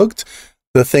got hooked,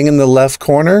 the thing in the left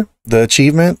corner, the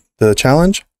achievement, the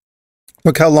challenge,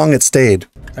 look how long it stayed.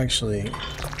 Actually,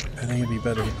 I think it'd be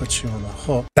better to put you on the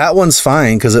hook. That one's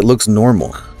fine because it looks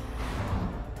normal.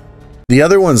 The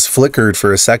other one's flickered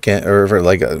for a second, or for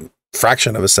like a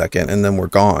fraction of a second, and then we're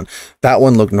gone. That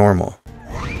one looked normal.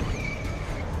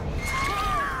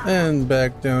 And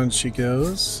back down she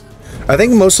goes. I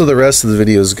think most of the rest of the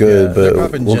video is good,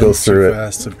 but we'll go through it.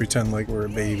 Fast to pretend like we're a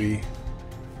baby.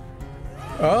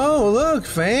 Oh, look,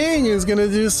 Fang is gonna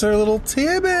do her little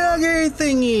teabagger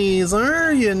thingies,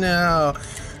 aren't you now?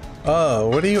 Oh,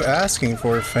 what are you asking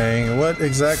for, Fang? What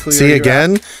exactly? See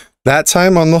again? That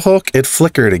time on the hook, it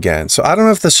flickered again. So I don't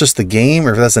know if that's just the game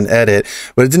or if that's an edit,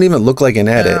 but it didn't even look like an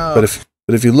edit. No.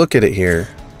 But if you look at it here.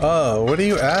 Oh, what are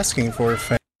you asking for,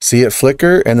 Fang? See it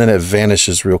flicker and then it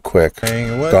vanishes real quick.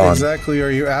 Fang, what gone. Exactly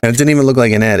are you asking? And it didn't even look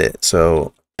like an edit.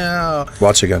 So no.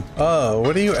 Watch again. Oh,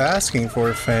 what are you asking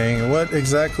for, Fang? What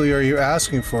exactly are you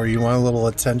asking for? You want a little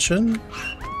attention?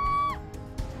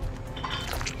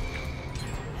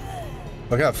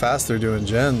 Look how fast they're doing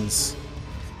gens.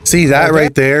 See that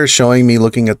right there showing me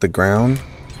looking at the ground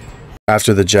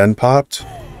after the gen popped?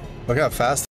 Look how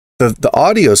fast. The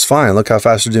audio's fine. Look how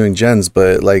fast they're doing gens,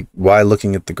 but like, why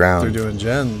looking at the ground? They're doing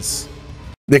gens.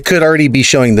 It could already be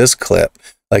showing this clip.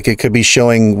 Like it could be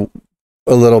showing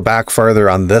a little back farther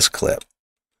on this clip.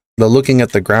 The looking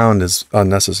at the ground is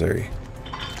unnecessary.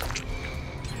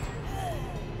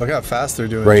 Look how fast they're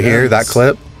doing right gens. Here, that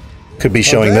clip could be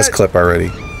showing this clip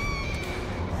already.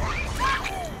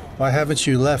 Why haven't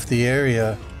you left the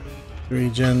area? 3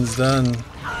 gens done.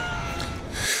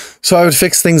 So I would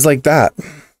fix things like that.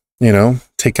 You know,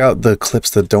 take out the clips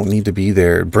that don't need to be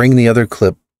there. Bring the other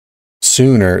clip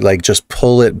sooner. Like just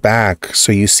pull it back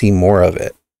so you see more of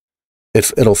it.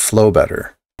 It'll flow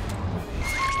better.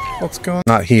 What's going on?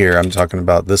 Not here. I'm talking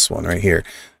about this one right here.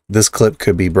 This clip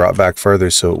could be brought back further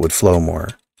so it would flow more.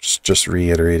 Just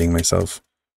reiterating myself.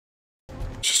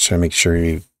 Just trying to make sure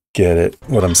you get it,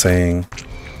 what I'm saying.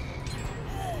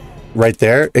 Right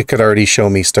there, it could already show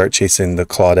me start chasing the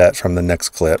Claudette from the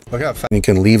next clip. Look how fast. You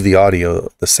can leave the audio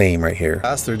the same right here.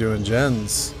 Fast they're doing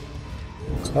gens.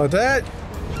 Claudette!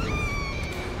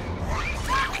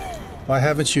 Why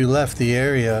haven't you left the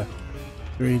area?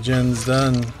 3 gens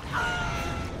done.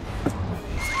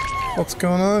 What's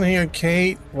going on here,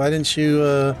 Kate? Why didn't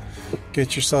you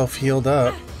get yourself healed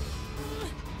up?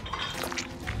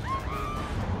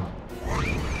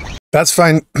 That's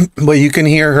fine. But you can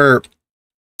hear her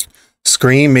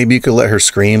scream. Maybe you could let her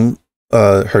scream,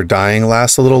 her dying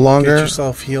last a little longer. Get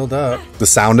yourself healed up. The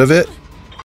sound of it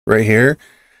right here.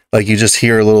 Like you just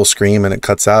hear a little scream and it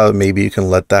cuts out. Maybe you can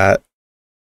let that,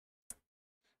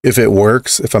 if it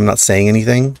works, if I'm not saying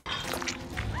anything.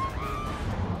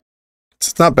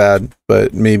 It's not bad,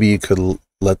 but maybe you could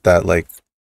let that like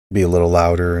be a little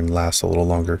louder and last a little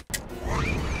longer.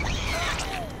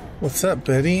 What's up,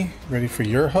 Betty? Ready for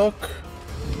your hook?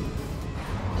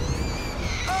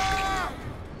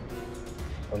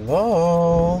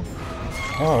 Hello?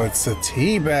 Oh, it's a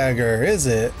teabagger, is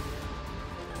it?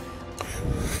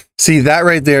 See that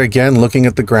right there again, looking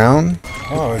at the ground?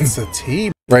 Oh, it's a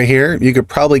tea. Right here, you could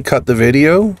probably cut the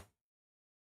video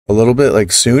a little bit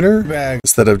like sooner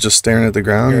instead of just staring at the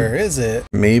ground. Where is it?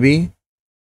 Maybe.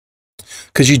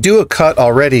 Because you do a cut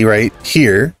already right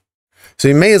here. So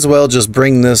you may as well just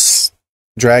bring this,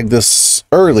 drag this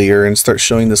earlier and start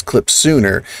showing this clip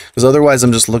sooner. Because otherwise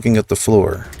I'm just looking at the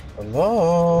floor.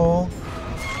 Hello?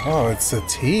 Oh, it's a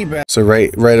tea bag. So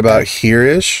right about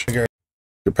here-ish. You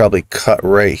could probably cut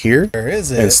right here. Where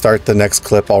is it? And start the next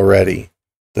clip already.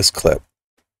 This clip.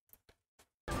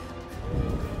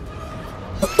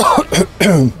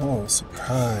 Oh,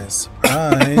 surprise.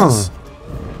 Surprise.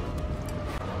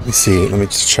 Let me see. Let me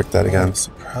just check that again. Oh,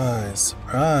 surprise.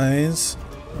 Surprise.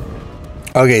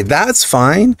 Okay, that's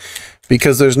fine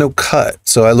because there's no cut.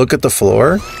 So I look at the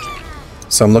floor.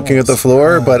 So I'm looking at the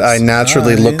floor, but I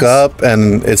naturally look up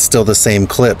and it's still the same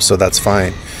clip. So that's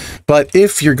fine. But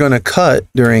if you're going to cut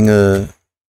during a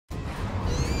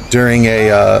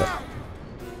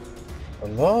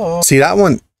hello. See that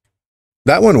one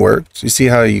worked. You see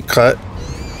how you cut?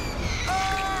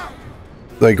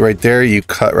 Like right there, you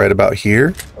cut right about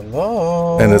here.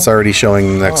 Hello. And it's already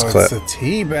showing the next clip. It's a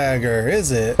teabagger,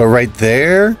 is it? But right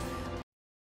there.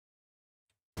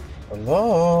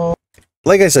 Hello.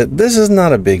 Like I said, this is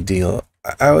not a big deal.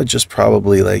 I would just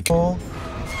probably like. Oh,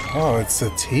 it's a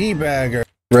teabagger.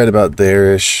 Right about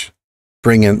there-ish.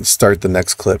 Start the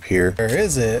next clip here. Where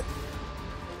is it?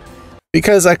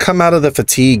 Because I come out of the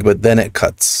fatigue, but then it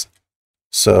cuts.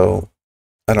 So,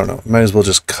 I don't know. Might as well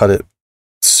just cut it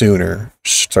sooner.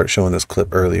 Start showing this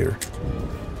clip earlier.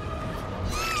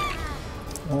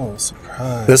 Oh,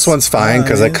 surprise. This one's fine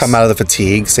because I come out of the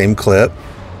fatigue. Same clip.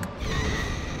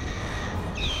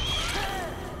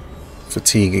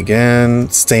 Fatigue again.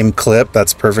 Same clip.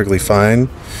 That's perfectly fine.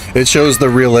 It shows the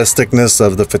realisticness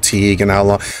of the fatigue and how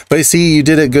long. But you see, you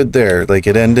did it good there. Like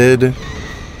it ended.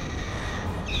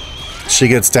 She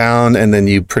gets down and then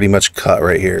you pretty much cut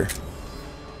right here.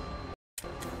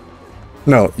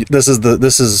 No, this is the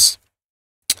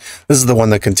one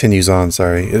that continues on.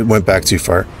 Sorry, it went back too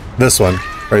far. This one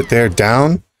right there,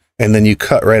 down, and then you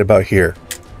cut right about here.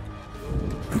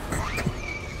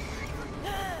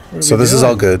 So this is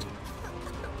all good.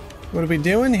 What are we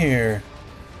doing here?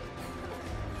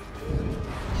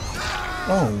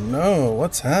 Oh no,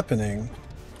 what's happening?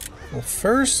 Well,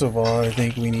 first of all, I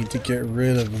think we need to get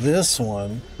rid of this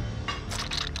one.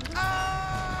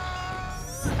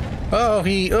 Oh,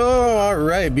 all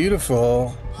right,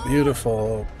 beautiful.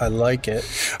 Beautiful. I like it.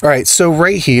 All right, so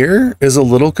right here is a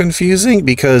little confusing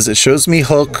because it shows me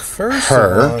hook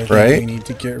her, right? We need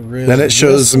to get rid then it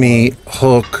shows me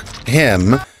hook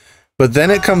him, but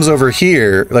then it comes over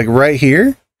here, like right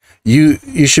here. You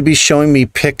should be showing me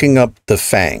picking up the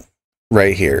Fang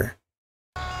right here.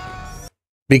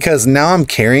 Because now I'm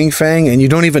carrying Fang and you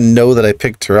don't even know that I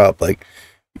picked her up. Like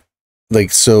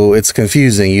so it's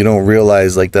confusing. You don't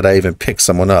realize like that I even picked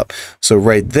someone up. So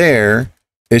right there,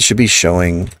 it should be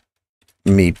showing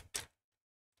me,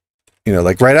 you know,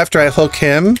 like right after I hook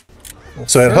him. Well,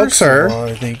 so it hooks her. All,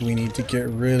 I think we need to get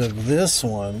rid of this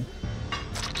one.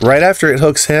 Right after it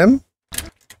hooks him,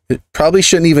 it probably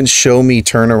shouldn't even show me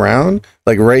turn around.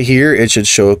 Like right here, it should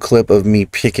show a clip of me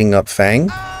picking up Fang.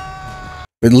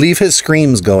 But leave his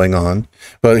screams going on.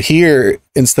 But here,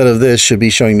 instead of this, should be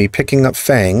showing me picking up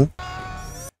Fang.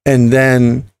 And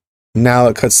then now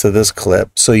it cuts to this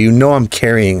clip. So you know I'm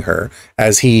carrying her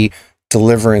as he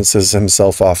deliverances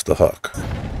himself off the hook.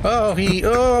 Oh,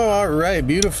 all right.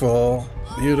 Beautiful.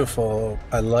 Beautiful.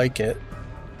 I like it.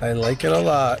 I like it a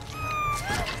lot.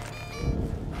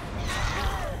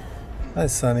 Hi,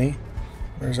 Sonny.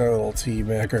 Where's our little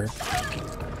teabagger?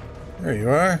 There you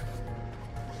are.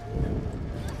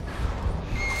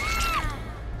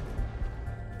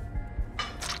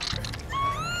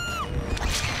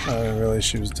 I didn't realize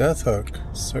she was death hook.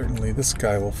 Certainly this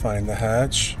guy will find the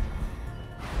hatch.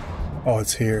 Oh,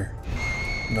 it's here.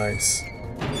 Nice.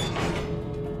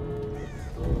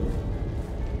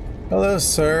 Hello,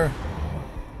 sir.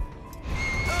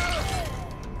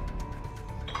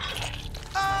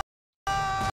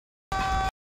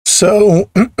 So,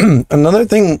 another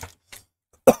thing...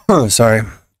 sorry.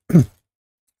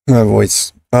 My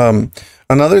voice.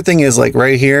 Another thing is, like,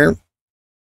 right here,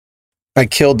 I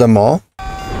killed them all,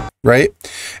 right?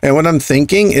 And what I'm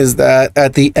thinking is that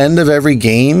at the end of every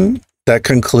game that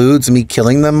concludes me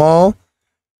killing them all,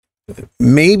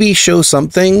 maybe show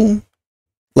something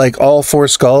like all 4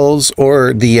 skulls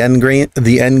or the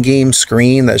end game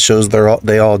screen that shows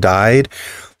they all died.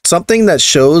 Something that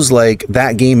shows like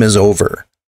that game is over.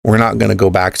 We're not going to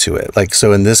go back to it. Like,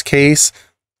 so in this case,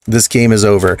 this game is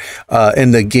over.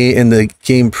 In the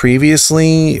game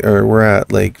previously, or we're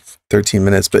at like 13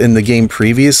 minutes, but in the game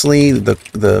previously,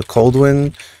 the cold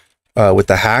one with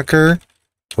the hacker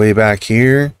way back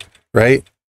here, right?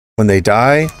 When they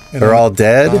die, they're all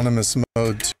dead. Anonymous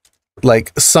mode.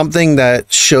 Like something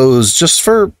that shows just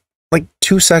for like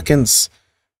 2 seconds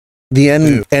the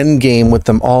end game with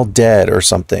them all dead or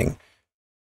something.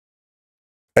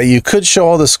 You could show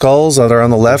all the skulls that are on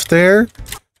the left there,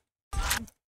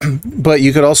 but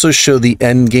you could also show the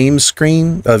end game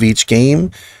screen of each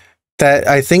game. That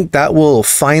I think that will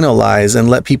finalize and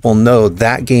let people know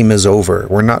that game is over.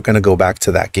 We're not going to go back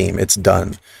to that game. It's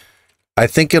done. I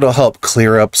think it'll help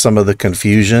clear up some of the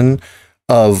confusion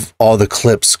of all the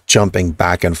clips jumping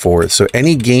back and forth. So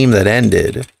any game that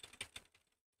ended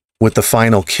with the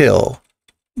final kill,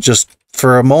 just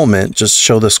for a moment, just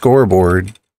show the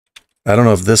scoreboard. I don't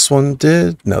know if this one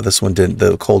did. No, this one didn't.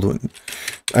 The cold one.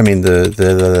 I mean,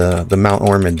 the Mount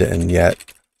Ormond didn't yet.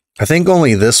 I think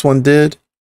only this one did.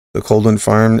 The cold one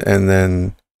farmed, and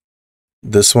then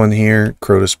this one here,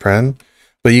 Crotus Pren.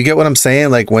 But you get what I'm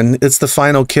saying? Like when it's the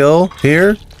final kill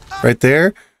here, right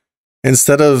there,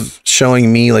 instead of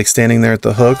showing me like standing there at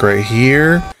the hook right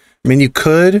here, I mean, you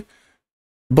could,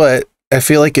 but I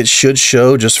feel like it should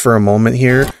show just for a moment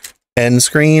here, end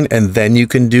screen, and then you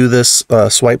can do this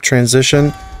swipe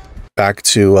transition back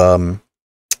to,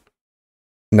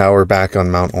 now we're back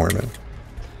on Mount Ormond.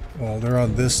 Well, they're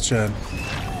on this gen.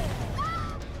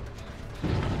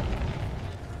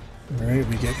 Alright,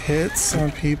 we get hits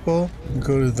on people.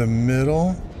 Go to the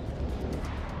middle.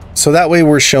 So that way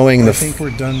we're showing I think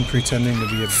we're done pretending to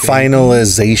be a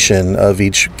finalization of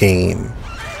each game.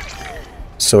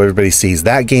 So everybody sees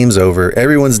that game's over.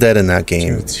 Everyone's dead in that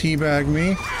game. Teabag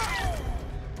me.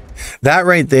 That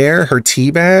right there, her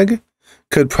teabag,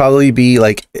 could probably be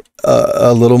like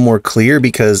a little more clear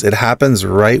because it happens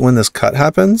right when this cut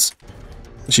happens.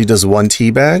 She does one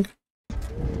teabag.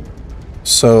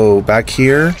 So back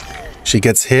here, she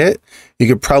gets hit. You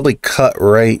could probably cut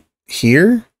right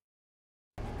here.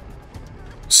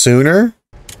 Sooner.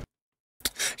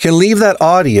 You can leave that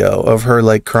audio of her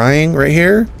like crying right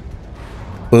here.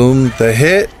 Boom, the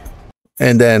hit.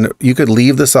 And then you could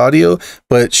leave this audio,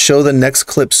 but show the next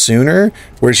clip sooner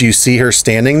where you see her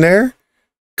standing there.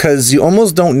 Because you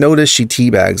almost don't notice she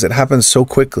teabags. It happens so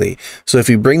quickly. So if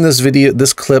you bring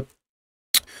this clip,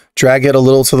 drag it a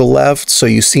little to the left so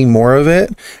you see more of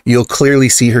it, you'll clearly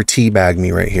see her teabag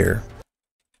me right here.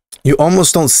 You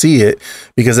almost don't see it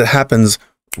because it happens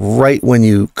right when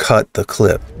you cut the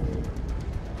clip.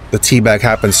 The teabag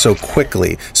happens so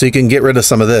quickly. So you can get rid of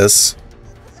some of this.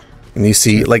 And you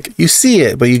see, like, you see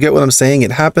it, but you get what I'm saying?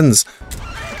 It happens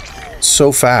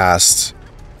so fast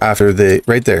after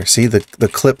right there. See, the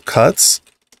clip cuts.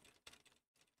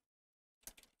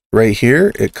 Right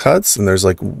here, it cuts, and there's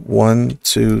like 1,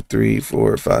 2, 3,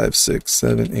 4, 5, 6,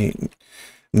 7, 8,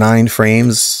 9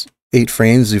 frames, 8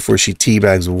 frames before she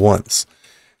teabags once.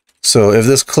 So if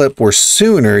this clip were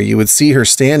sooner, you would see her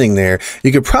standing there.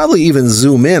 You could probably even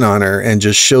zoom in on her and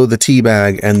just show the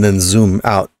teabag and then zoom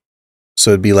out.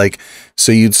 So it'd be like,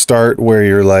 so you'd start where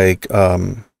you're like,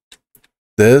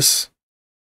 this.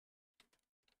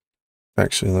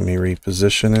 Actually, let me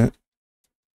reposition it.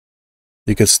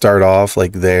 You could start off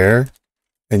like there,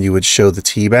 and you would show the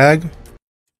teabag.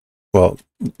 Well,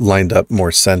 lined up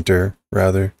more center,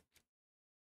 rather.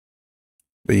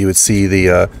 But you would see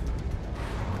the,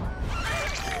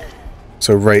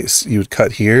 so right, you would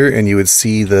cut here, and you would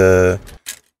see the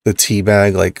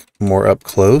teabag like more up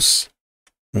close.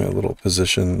 A little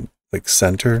position like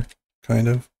center, kind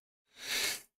of.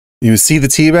 You would see the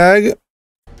teabag,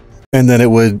 and then it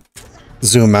would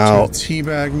zoom out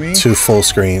teabag me to full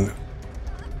screen.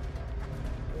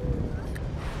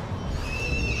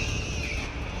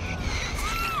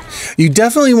 You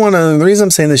definitely want to, the reason I'm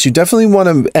saying this, you definitely want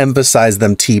to emphasize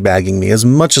them teabagging me as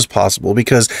much as possible,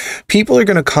 because people are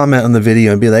going to comment on the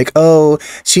video and be like, oh,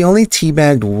 she only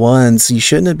teabagged once. You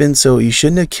shouldn't have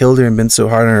killed her and been so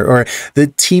hard on her. Or the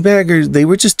teabaggers, they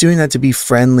were just doing that to be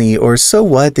friendly. Or so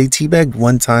what? They teabagged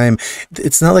one time.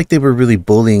 It's not like they were really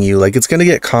bullying you. Like, it's going to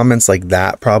get comments like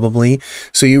that probably.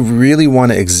 So you really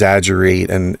want to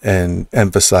exaggerate and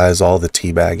emphasize all the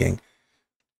teabagging.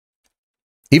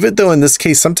 Even though in this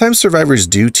case, sometimes survivors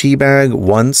do teabag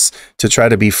once to try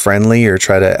to be friendly or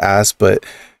try to ask, but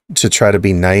to try to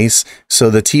be nice. So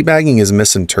the teabagging is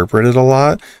misinterpreted a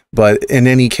lot. But in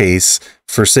any case,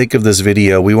 for sake of this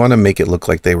video, we want to make it look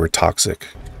like they were toxic.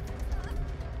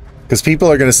 Because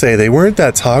people are going to say they weren't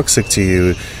that toxic to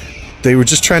you. They were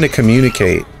just trying to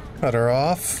communicate. Cut her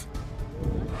off.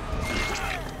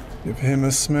 Give him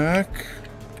a smack.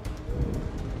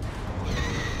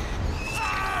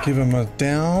 Give him a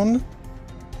down.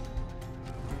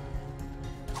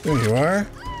 There you are.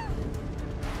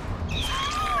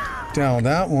 Down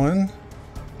that one.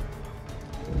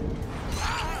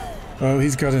 Oh,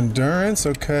 he's got endurance.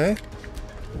 Okay.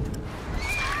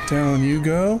 Down you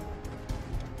go.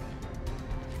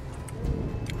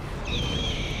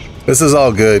 This is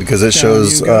all good because it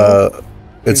shows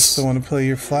it's still want to play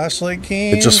your flashlight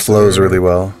game. It just flows really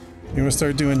well. You want to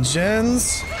start doing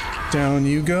gens? Down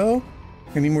you go.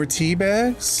 Any more tea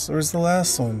bags? Where's the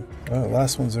last one? Oh, the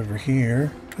last one's over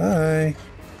here. Hi.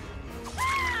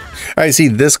 Alright, see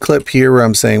this clip here where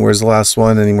I'm saying where's the last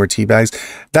one? Any more tea bags?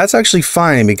 That's actually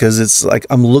fine because it's like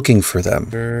I'm looking for them.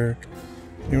 You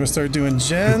want to start doing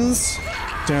gens?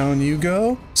 Down you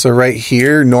go. So right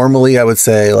here, normally I would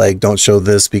say like don't show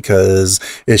this because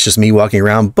it's just me walking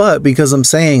around, but because I'm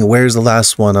saying where's the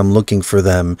last one, I'm looking for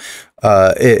them.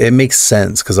 It makes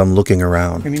sense because I'm looking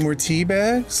around. Any more tea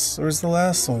bags? Where's the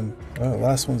last one? Oh, the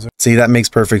last one's... See, that makes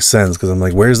perfect sense because I'm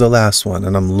like, where's the last one?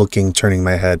 And I'm looking, turning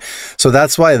my head. So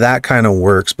that's why that kind of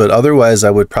works. But otherwise,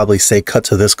 I would probably say cut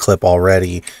to this clip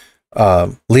already.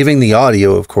 Leaving the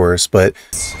audio, of course, but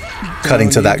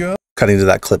cutting to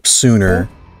that clip sooner.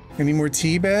 Any more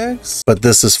tea bags? But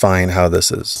this is fine how this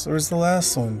is. Where's the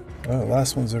last one? Oh, the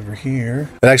last one's over here.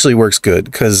 It actually works good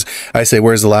because I say,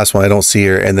 where's the last one? I don't see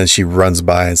her. And then she runs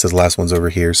by and says, last one's over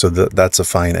here. So that's a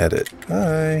fine edit.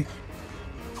 Hi.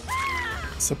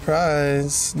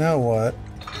 Surprise. Now what?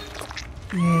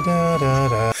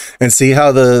 And see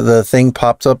how the thing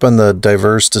popped up on the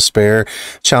diverse despair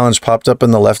challenge popped up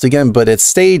on the left again, but it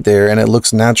stayed there and it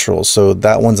looks natural. So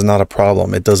that one's not a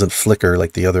problem. It doesn't flicker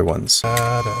like the other ones.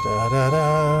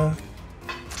 Hello.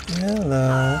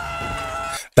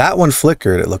 That one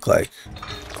flickered, it looked like.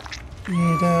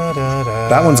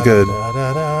 That one's good.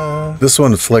 This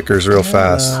one flickers real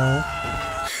fast.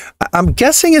 I'm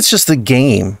guessing it's just the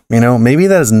game, you know, maybe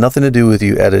that has nothing to do with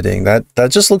you editing. That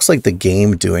just looks like the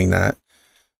game doing that.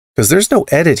 Because there's no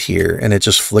edit here and it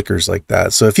just flickers like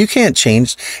that. So if you can't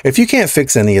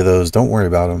fix any of those, don't worry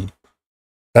about them.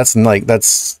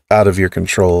 That's out of your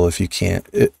control if you can't.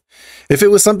 If it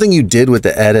was something you did with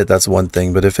the edit, that's one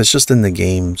thing. But if it's just in the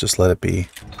game, just let it be.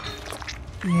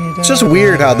 It's just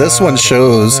weird how this one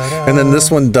shows and then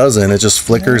this one doesn't. It just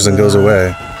flickers and goes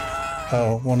away.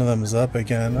 Oh, one of them is up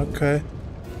again. Okay.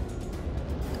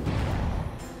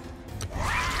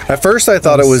 At first I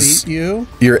thought it was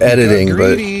your editing,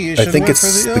 but I think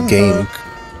it's the game.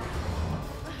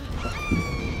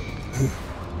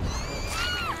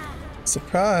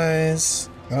 Surprise.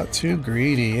 Not too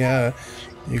greedy, yeah.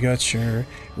 You got your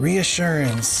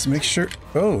reassurance. Make sure...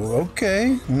 Oh,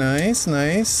 okay. Nice,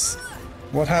 nice.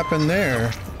 What happened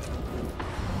there?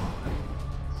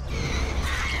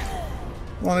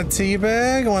 Want a tea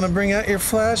bag? Want to bring out your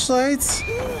flashlights?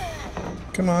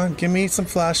 Come on, give me some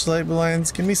flashlight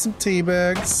blinds. Give me some tea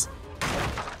bags.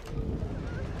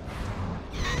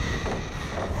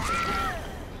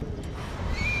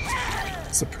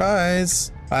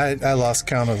 Surprise! I lost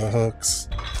count of the hooks.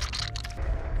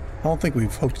 I don't think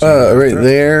we've hooked you. Right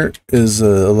there is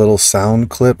a little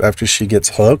sound clip after she gets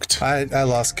hooked. I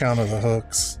lost count of the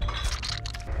hooks.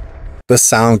 The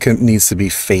sound needs to be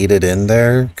faded in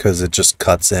there because it just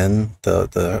cuts in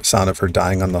the sound of her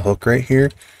dying on the hook right here.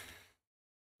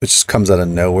 It just comes out of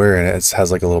nowhere and it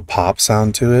has like a little pop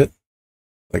sound to it.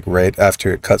 Like right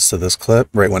after it cuts to this clip,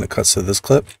 right when it cuts to this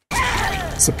clip.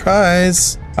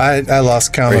 Surprise! I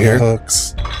lost count of the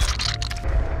hooks.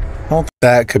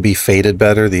 That could be faded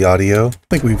better, the audio. I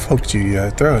think we've hooked you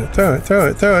yet. Throw it, throw it, throw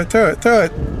it, throw it, throw it, throw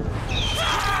it.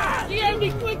 You gotta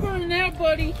be quicker than that,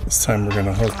 buddy. This time we're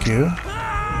gonna hook you.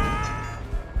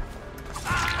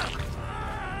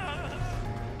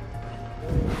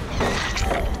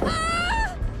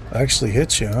 I actually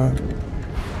hit you, huh?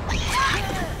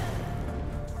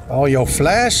 Oh, your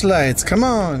flashlights, come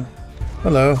on.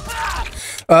 Hello.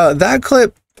 That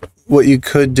clip, what you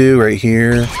could do right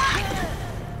here.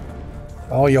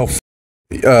 Oh, your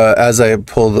as I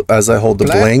hold the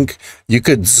blink, you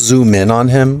could zoom in on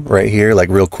him right here, like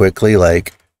real quickly,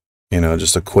 like, you know,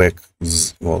 just a quick,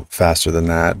 well, faster than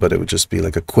that, but it would just be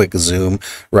like a quick zoom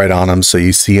right on him. So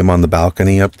you see him on the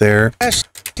balcony up there.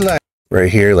 Right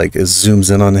here, like it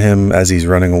zooms in on him as he's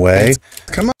running away.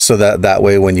 Come on. So that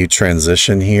way when you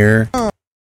transition here,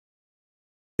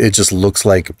 it just looks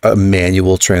like a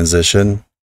manual transition.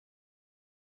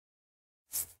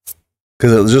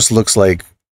 Because it just looks like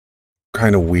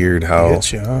kind of weird how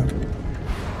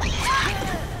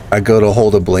I go to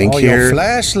hold a blink here,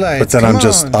 but then I'm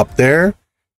just up there.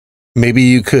 Maybe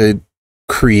you could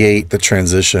create the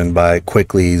transition by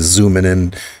quickly zooming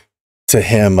in to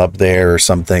him up there or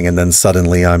something, and then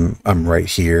suddenly I'm right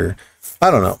here. I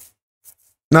don't know.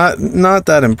 Not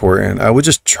that important. I would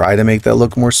just try to make that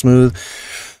look more smooth,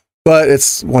 but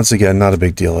it's once again not a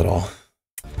big deal at all.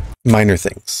 Minor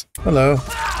things. Hello.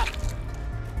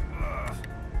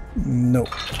 No.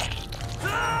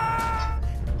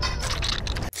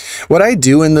 What I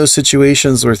do in those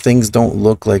situations where things don't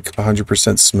look like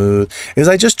 100% smooth is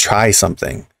I just try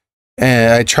something,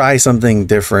 and I try something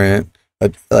different.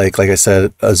 Like I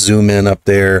said, a zoom in up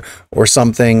there or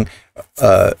something,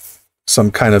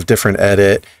 some kind of different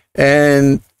edit,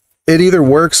 and it either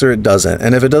works or it doesn't.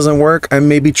 And if it doesn't work, I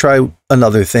maybe try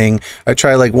another thing. I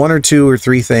try like 1 or 2 or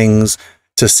 3 things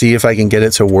to see if I can get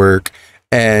it to work.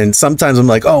 And sometimes I'm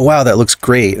like, oh, wow, that looks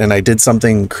great. And I did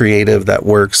something creative that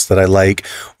works, that I like,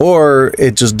 or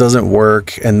it just doesn't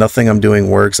work and nothing I'm doing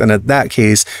works. And in that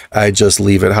case, I just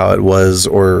leave it how it was,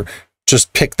 or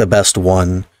just pick the best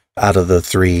one out of the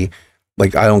 3.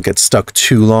 Like I don't get stuck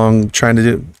too long trying to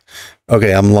do.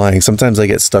 Okay, I'm lying. Sometimes I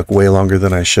get stuck way longer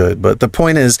than I should. But the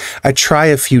point is, I try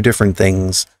a few different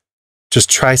things. Just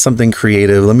try something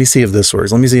creative. Let me see if this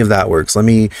works. Let me see if that works. Let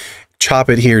me chop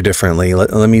it here differently.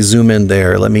 Let me zoom in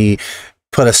there. Let me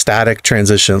put a static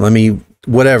transition. Let me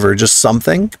whatever, just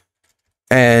something.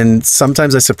 And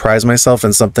sometimes I surprise myself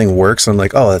and something works. I'm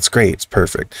like, oh, that's great. It's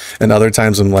perfect. And other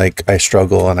times I'm like, I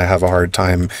struggle and I have a hard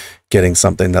time getting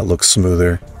something that looks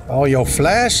smoother. Oh, your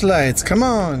flashlights. Come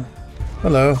on.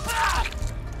 Hello.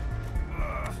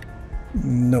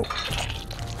 No.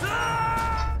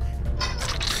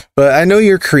 But I know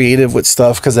you're creative with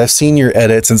stuff because I've seen your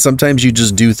edits, and sometimes you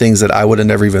just do things that I would have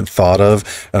never even thought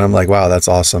of. And I'm like, wow, that's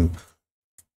awesome.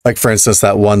 Like, for instance,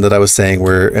 that one that I was saying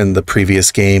where in the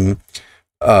previous game,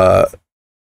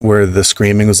 where the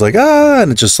screaming was like, ah,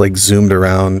 and it just like zoomed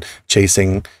around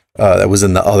chasing. That was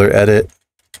in the other edit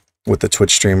with the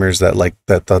Twitch streamers that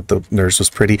thought the nurse was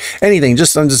pretty. Anything,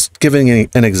 I'm just giving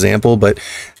an example, but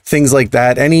things like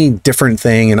that, any different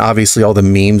thing, and obviously all the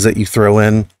memes that you throw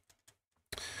in.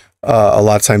 A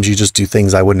lot of times you just do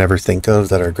things I would never think of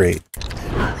that are great.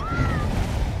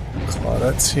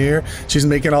 Claudette's here. She's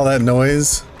making all that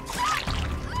noise.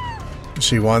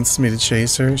 She wants me to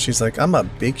chase her. She's like, I'm a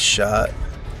big shot.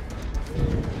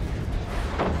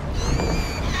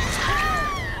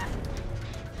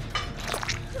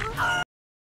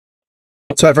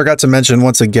 So I forgot to mention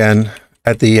once again,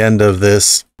 at the end of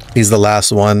this, he's the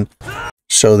last one.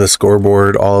 Show the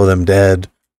scoreboard, all of them dead,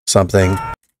 something.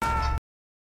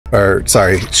 Or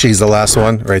sorry, she's the last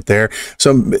one right there.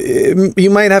 So you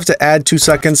might have to add 2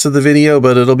 seconds to the video,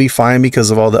 but it'll be fine because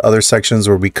of all the other sections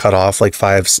where we cut off like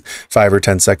 5 or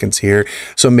 10 seconds here.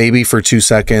 So maybe for 2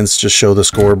 seconds, just show the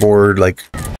scoreboard like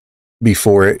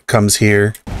before it comes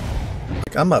here.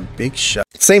 I'm a big shot.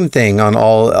 Same thing on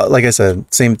all, like I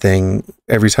said, same thing.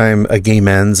 Every time a game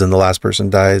ends and the last person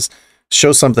dies,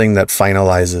 show something that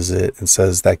finalizes it and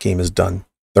says that game is done.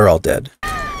 They're all dead.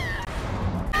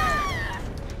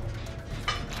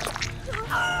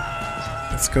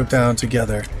 Let's go down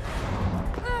together.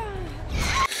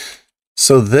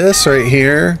 So this right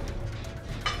here,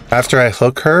 after I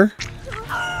hook her,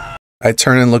 I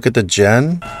turn and look at the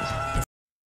gen.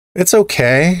 It's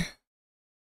okay.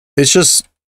 It's just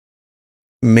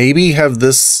maybe have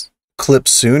this clip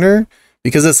sooner,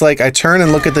 because it's like I turn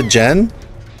and look at the gen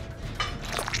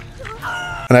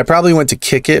and I probably went to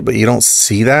kick it, but you don't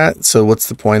see that. So what's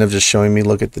the point of just showing me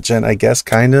look at the gen? I guess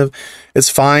kind of. It's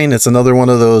fine. It's another one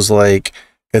of those like,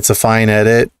 it's a fine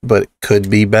edit, but it could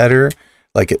be better.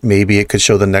 Like maybe it could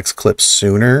show the next clip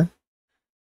sooner.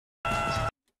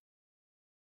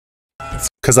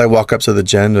 Because I walk up to the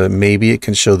gen, but maybe it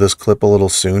can show this clip a little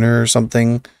sooner or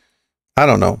something. I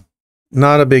don't know.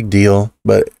 Not a big deal,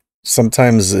 but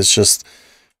sometimes it's just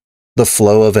the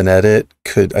flow of an edit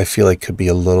I feel like could be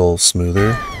a little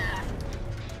smoother.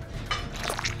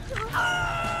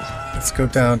 Let's go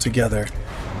down together.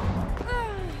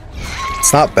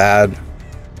 It's not bad.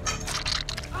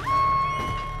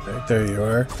 Right, there you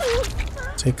are.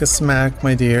 Take a smack,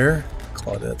 my dear.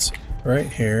 Claudette's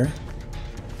right here.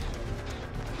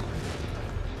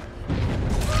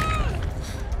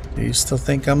 Do you still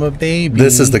think I'm a baby?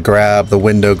 This is the grab, the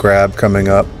window grab coming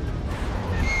up.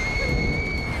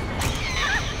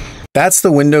 That's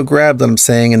the window grab that I'm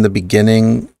saying in the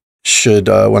beginning should,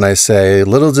 when I say,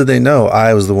 little did they know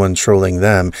I was the one trolling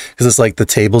them. Because it's like the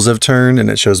tables have turned and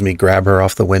it shows me grab her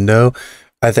off the window.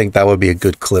 I think that would be a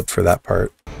good clip for that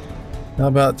part. How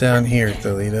about down here,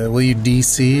 Thalita? Will you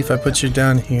DC if I put you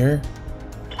down here?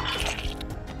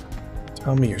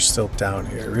 Tell me you're still down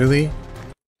here, really?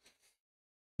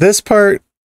 This part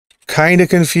kind of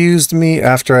confused me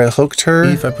after I hooked her.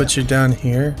 If I put you down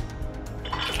here?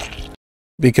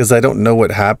 Because I don't know what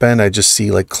happened. I just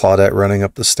see like Claudette running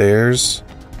up the stairs.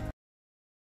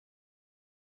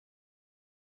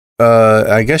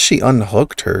 I guess she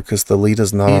unhooked her because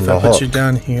Thalita's not on the hook. If I put you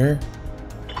down here?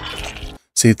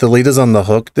 See, Thalita's on the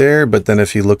hook there, but then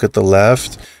if you look at the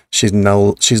left, she's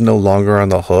no longer on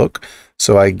the hook.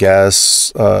 So I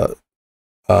guess Claudette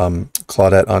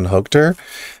unhooked her.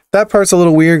 That part's a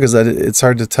little weird because it's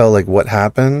hard to tell like what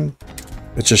happened.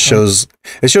 It just shows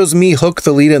me hook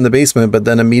Thalita in the basement, but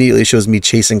then immediately shows me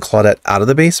chasing Claudette out of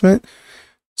the basement.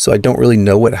 So I don't really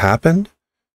know what happened.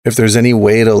 If there's any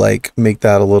way to like make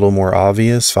that a little more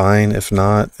obvious, fine. If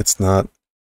not, it's not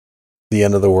the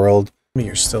end of the world.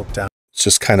 You're still down. It's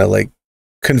just kind of like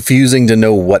confusing to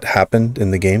know what happened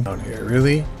in the game. Down here,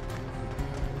 really?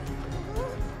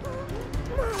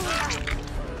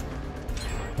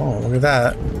 Oh, look at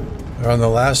that. We're on the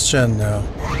last gen now.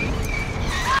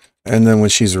 And then when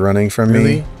she's running from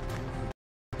Really? me,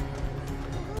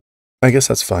 I guess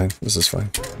that's fine. This is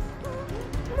fine.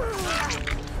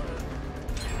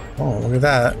 Oh, look at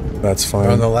that. That's fine.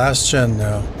 We're on the last gen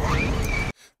now.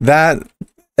 That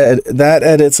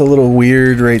edit's a little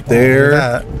weird right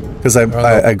there because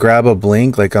I grab a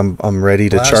blink like I'm ready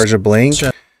to charge a blink,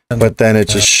 but then it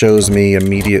just shows me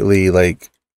immediately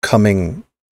like coming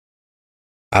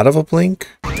out of a blink.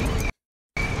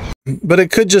 But it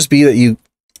could just be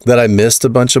that I missed a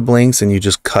bunch of blinks and you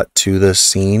just cut to this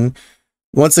scene.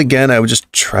 Once again, I would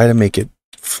just try to make it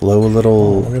flow a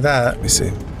little. Oh, look at that. Let me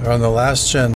see. We're on the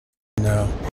last gen now.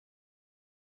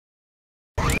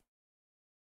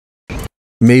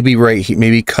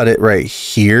 Maybe cut it right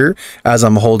here as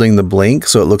I'm holding the blink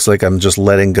so it looks like I'm just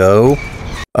letting go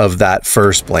of that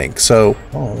first blink. So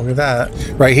oh, look at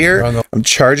that. Right here, I'm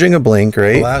charging a blink,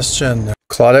 right? Last gen now.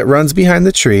 Claudette runs behind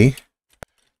the tree.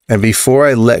 And before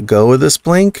I let go of this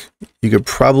blink, you could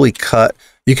probably cut.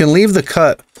 You can leave the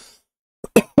cut.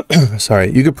 Sorry,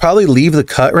 you could probably leave the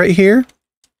cut right here.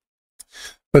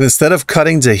 But instead of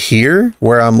cutting to here,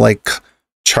 where I'm like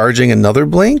charging another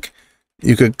blink,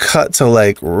 you could cut to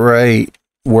like right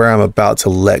where I'm about to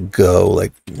let go,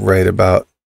 like right about.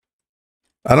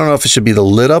 I don't know if it should be the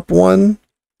lit up one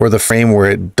or the frame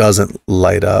where it doesn't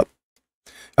light up.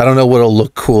 I don't know what'll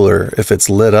look cooler if it's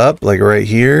lit up, like right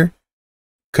here.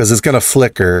 Because it's going to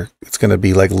flicker. It's going to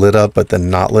be like lit up, but then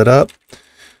not lit up.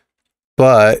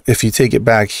 But if you take it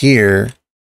back here,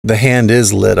 the hand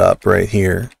is lit up right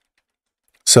here.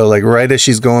 So like right as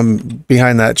she's going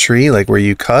behind that tree, like where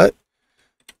you cut,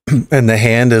 and the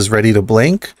hand is ready to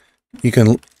blink, you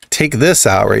can take this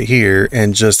out right here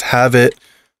and just have it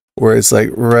where it's like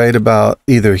right about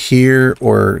either here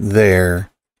or there,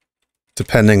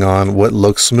 depending on what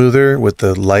looks smoother with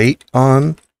the light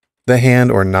on the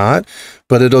hand or not.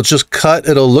 But it'll just cut.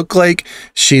 It'll look like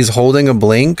she's holding a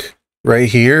blink right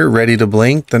here, ready to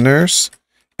blink, the nurse.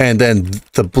 And then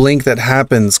the blink that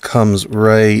happens comes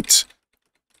right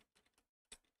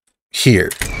here.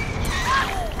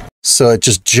 So it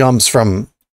just jumps from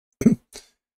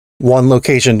one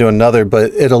location to another,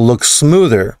 but it'll look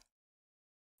smoother.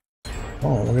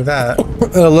 Oh, look at that.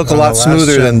 It'll look a lot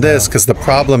smoother than this, because the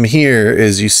problem here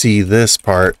is you see this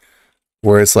part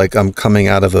where it's like I'm coming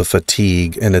out of a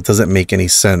fatigue, and it doesn't make any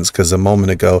sense because a moment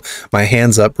ago my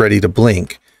hand's up ready to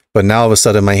blink, but now all of a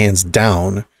sudden my hand's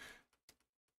down.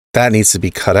 That needs to be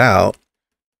cut out,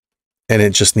 and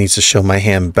it just needs to show my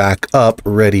hand back up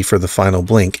ready for the final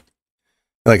blink.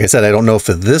 Like I said, I don't know if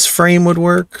this frame would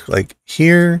work like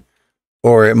here,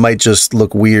 or it might just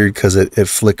look weird because it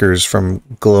flickers from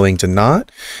glowing to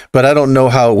not, but I don't know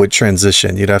how it would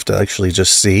transition. You'd have to actually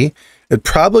just see. It'd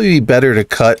probably be better to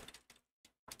cut.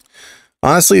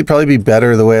 Honestly, it'd probably be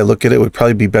better, the way I look at it, would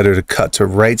probably be better to cut to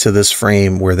right to this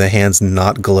frame where the hand's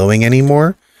not glowing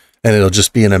anymore, and it'll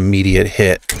just be an immediate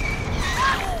hit.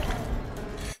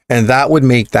 And that would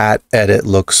make that edit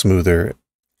look smoother.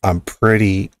 I'm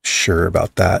pretty sure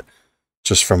about that,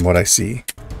 just from what I see.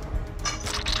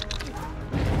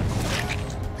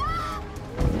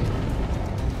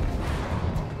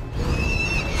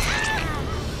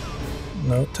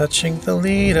 No touching the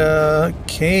leader.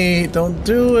 Kate, don't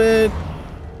do it.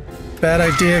 Bad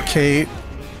idea, Kate.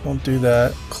 Don't do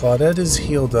that. Claudette is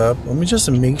healed up. Let me just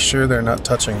make sure they're not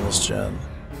touching this gen.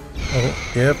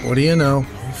 Oh, yep, what do you know?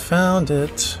 We found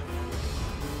it.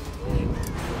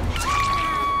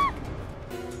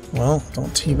 Well,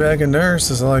 don't teabag a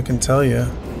nurse is all I can tell you.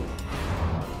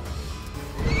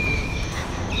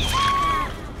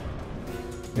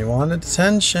 You wanted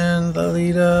attention,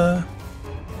 Lolita.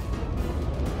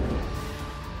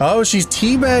 Oh, she's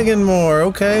teabagging more,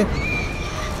 okay.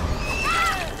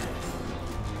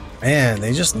 Man,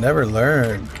 they just never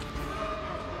learn.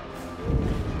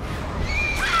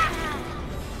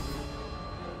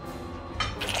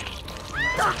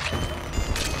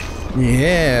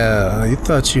 Yeah, you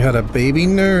thought you had a baby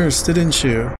nurse, didn't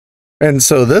you? And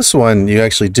so this one, you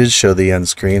actually did show the end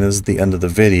screen as the end of the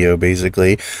video,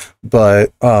 basically.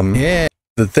 But, yeah,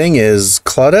 the thing is,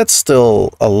 Claudette's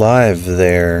still alive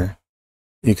there.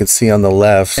 You can see on the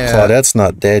left, yeah. Claudette's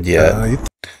not dead yet. You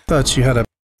thought you had a...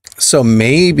 So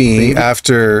maybe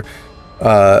after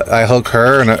I hook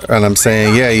her and I'm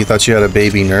saying, yeah, you thought you had a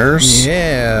baby nurse?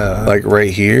 Yeah. Like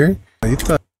right here? You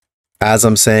thought... As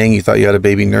I'm saying, you thought you had a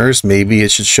baby nurse, maybe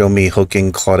it should show me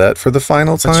hooking Claudette for the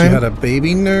final time. Thought you had a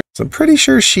baby nurse? So I'm pretty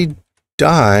sure she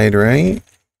died, right?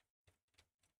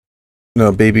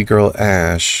 No, baby girl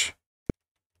Ash.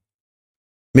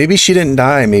 Maybe she didn't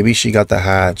die, maybe she got the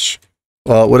hatch.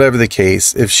 Well, whatever the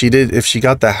case, if she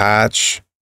got the hatch,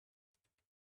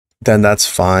 then that's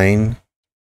fine.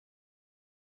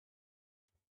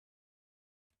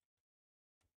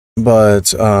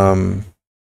 But,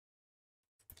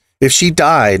 if she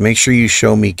died, make sure you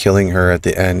show me killing her at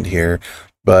the end here.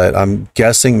 But I'm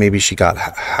guessing maybe she got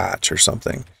hatch or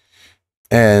something.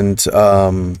 And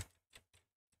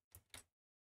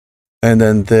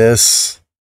then this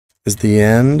is the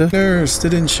end. Nurse,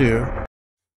 didn't you?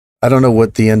 I don't know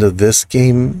what the end of this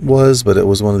game was, but it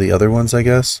was one of the other ones, I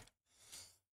guess.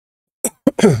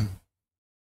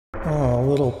 Oh,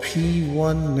 little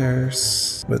P1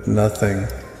 nurse with nothing.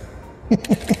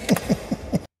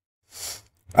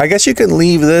 I guess you can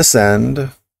leave this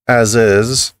end as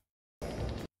is.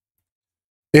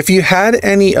 If you had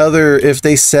any other, if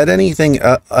they said anything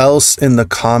else in the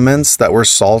comments that were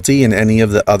salty in any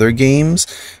of the other games,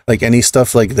 like any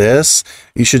stuff like this,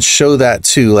 you should show that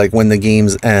too, like when the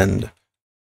games end.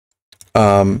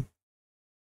 Yeah,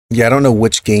 I don't know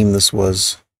which game this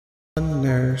was. One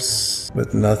nurse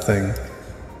with nothing.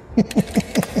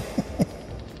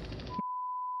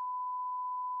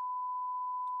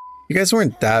 You guys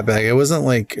weren't that bad. It wasn't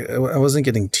like, I wasn't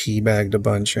getting teabagged a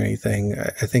bunch or anything.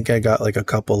 I think I got like a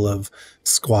couple of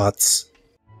squats.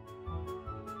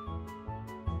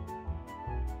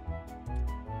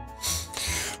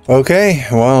 Okay,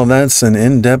 well, that's an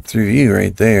in-depth review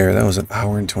right there. That was an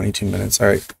hour and 22 minutes. All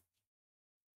right.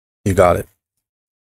 You got it.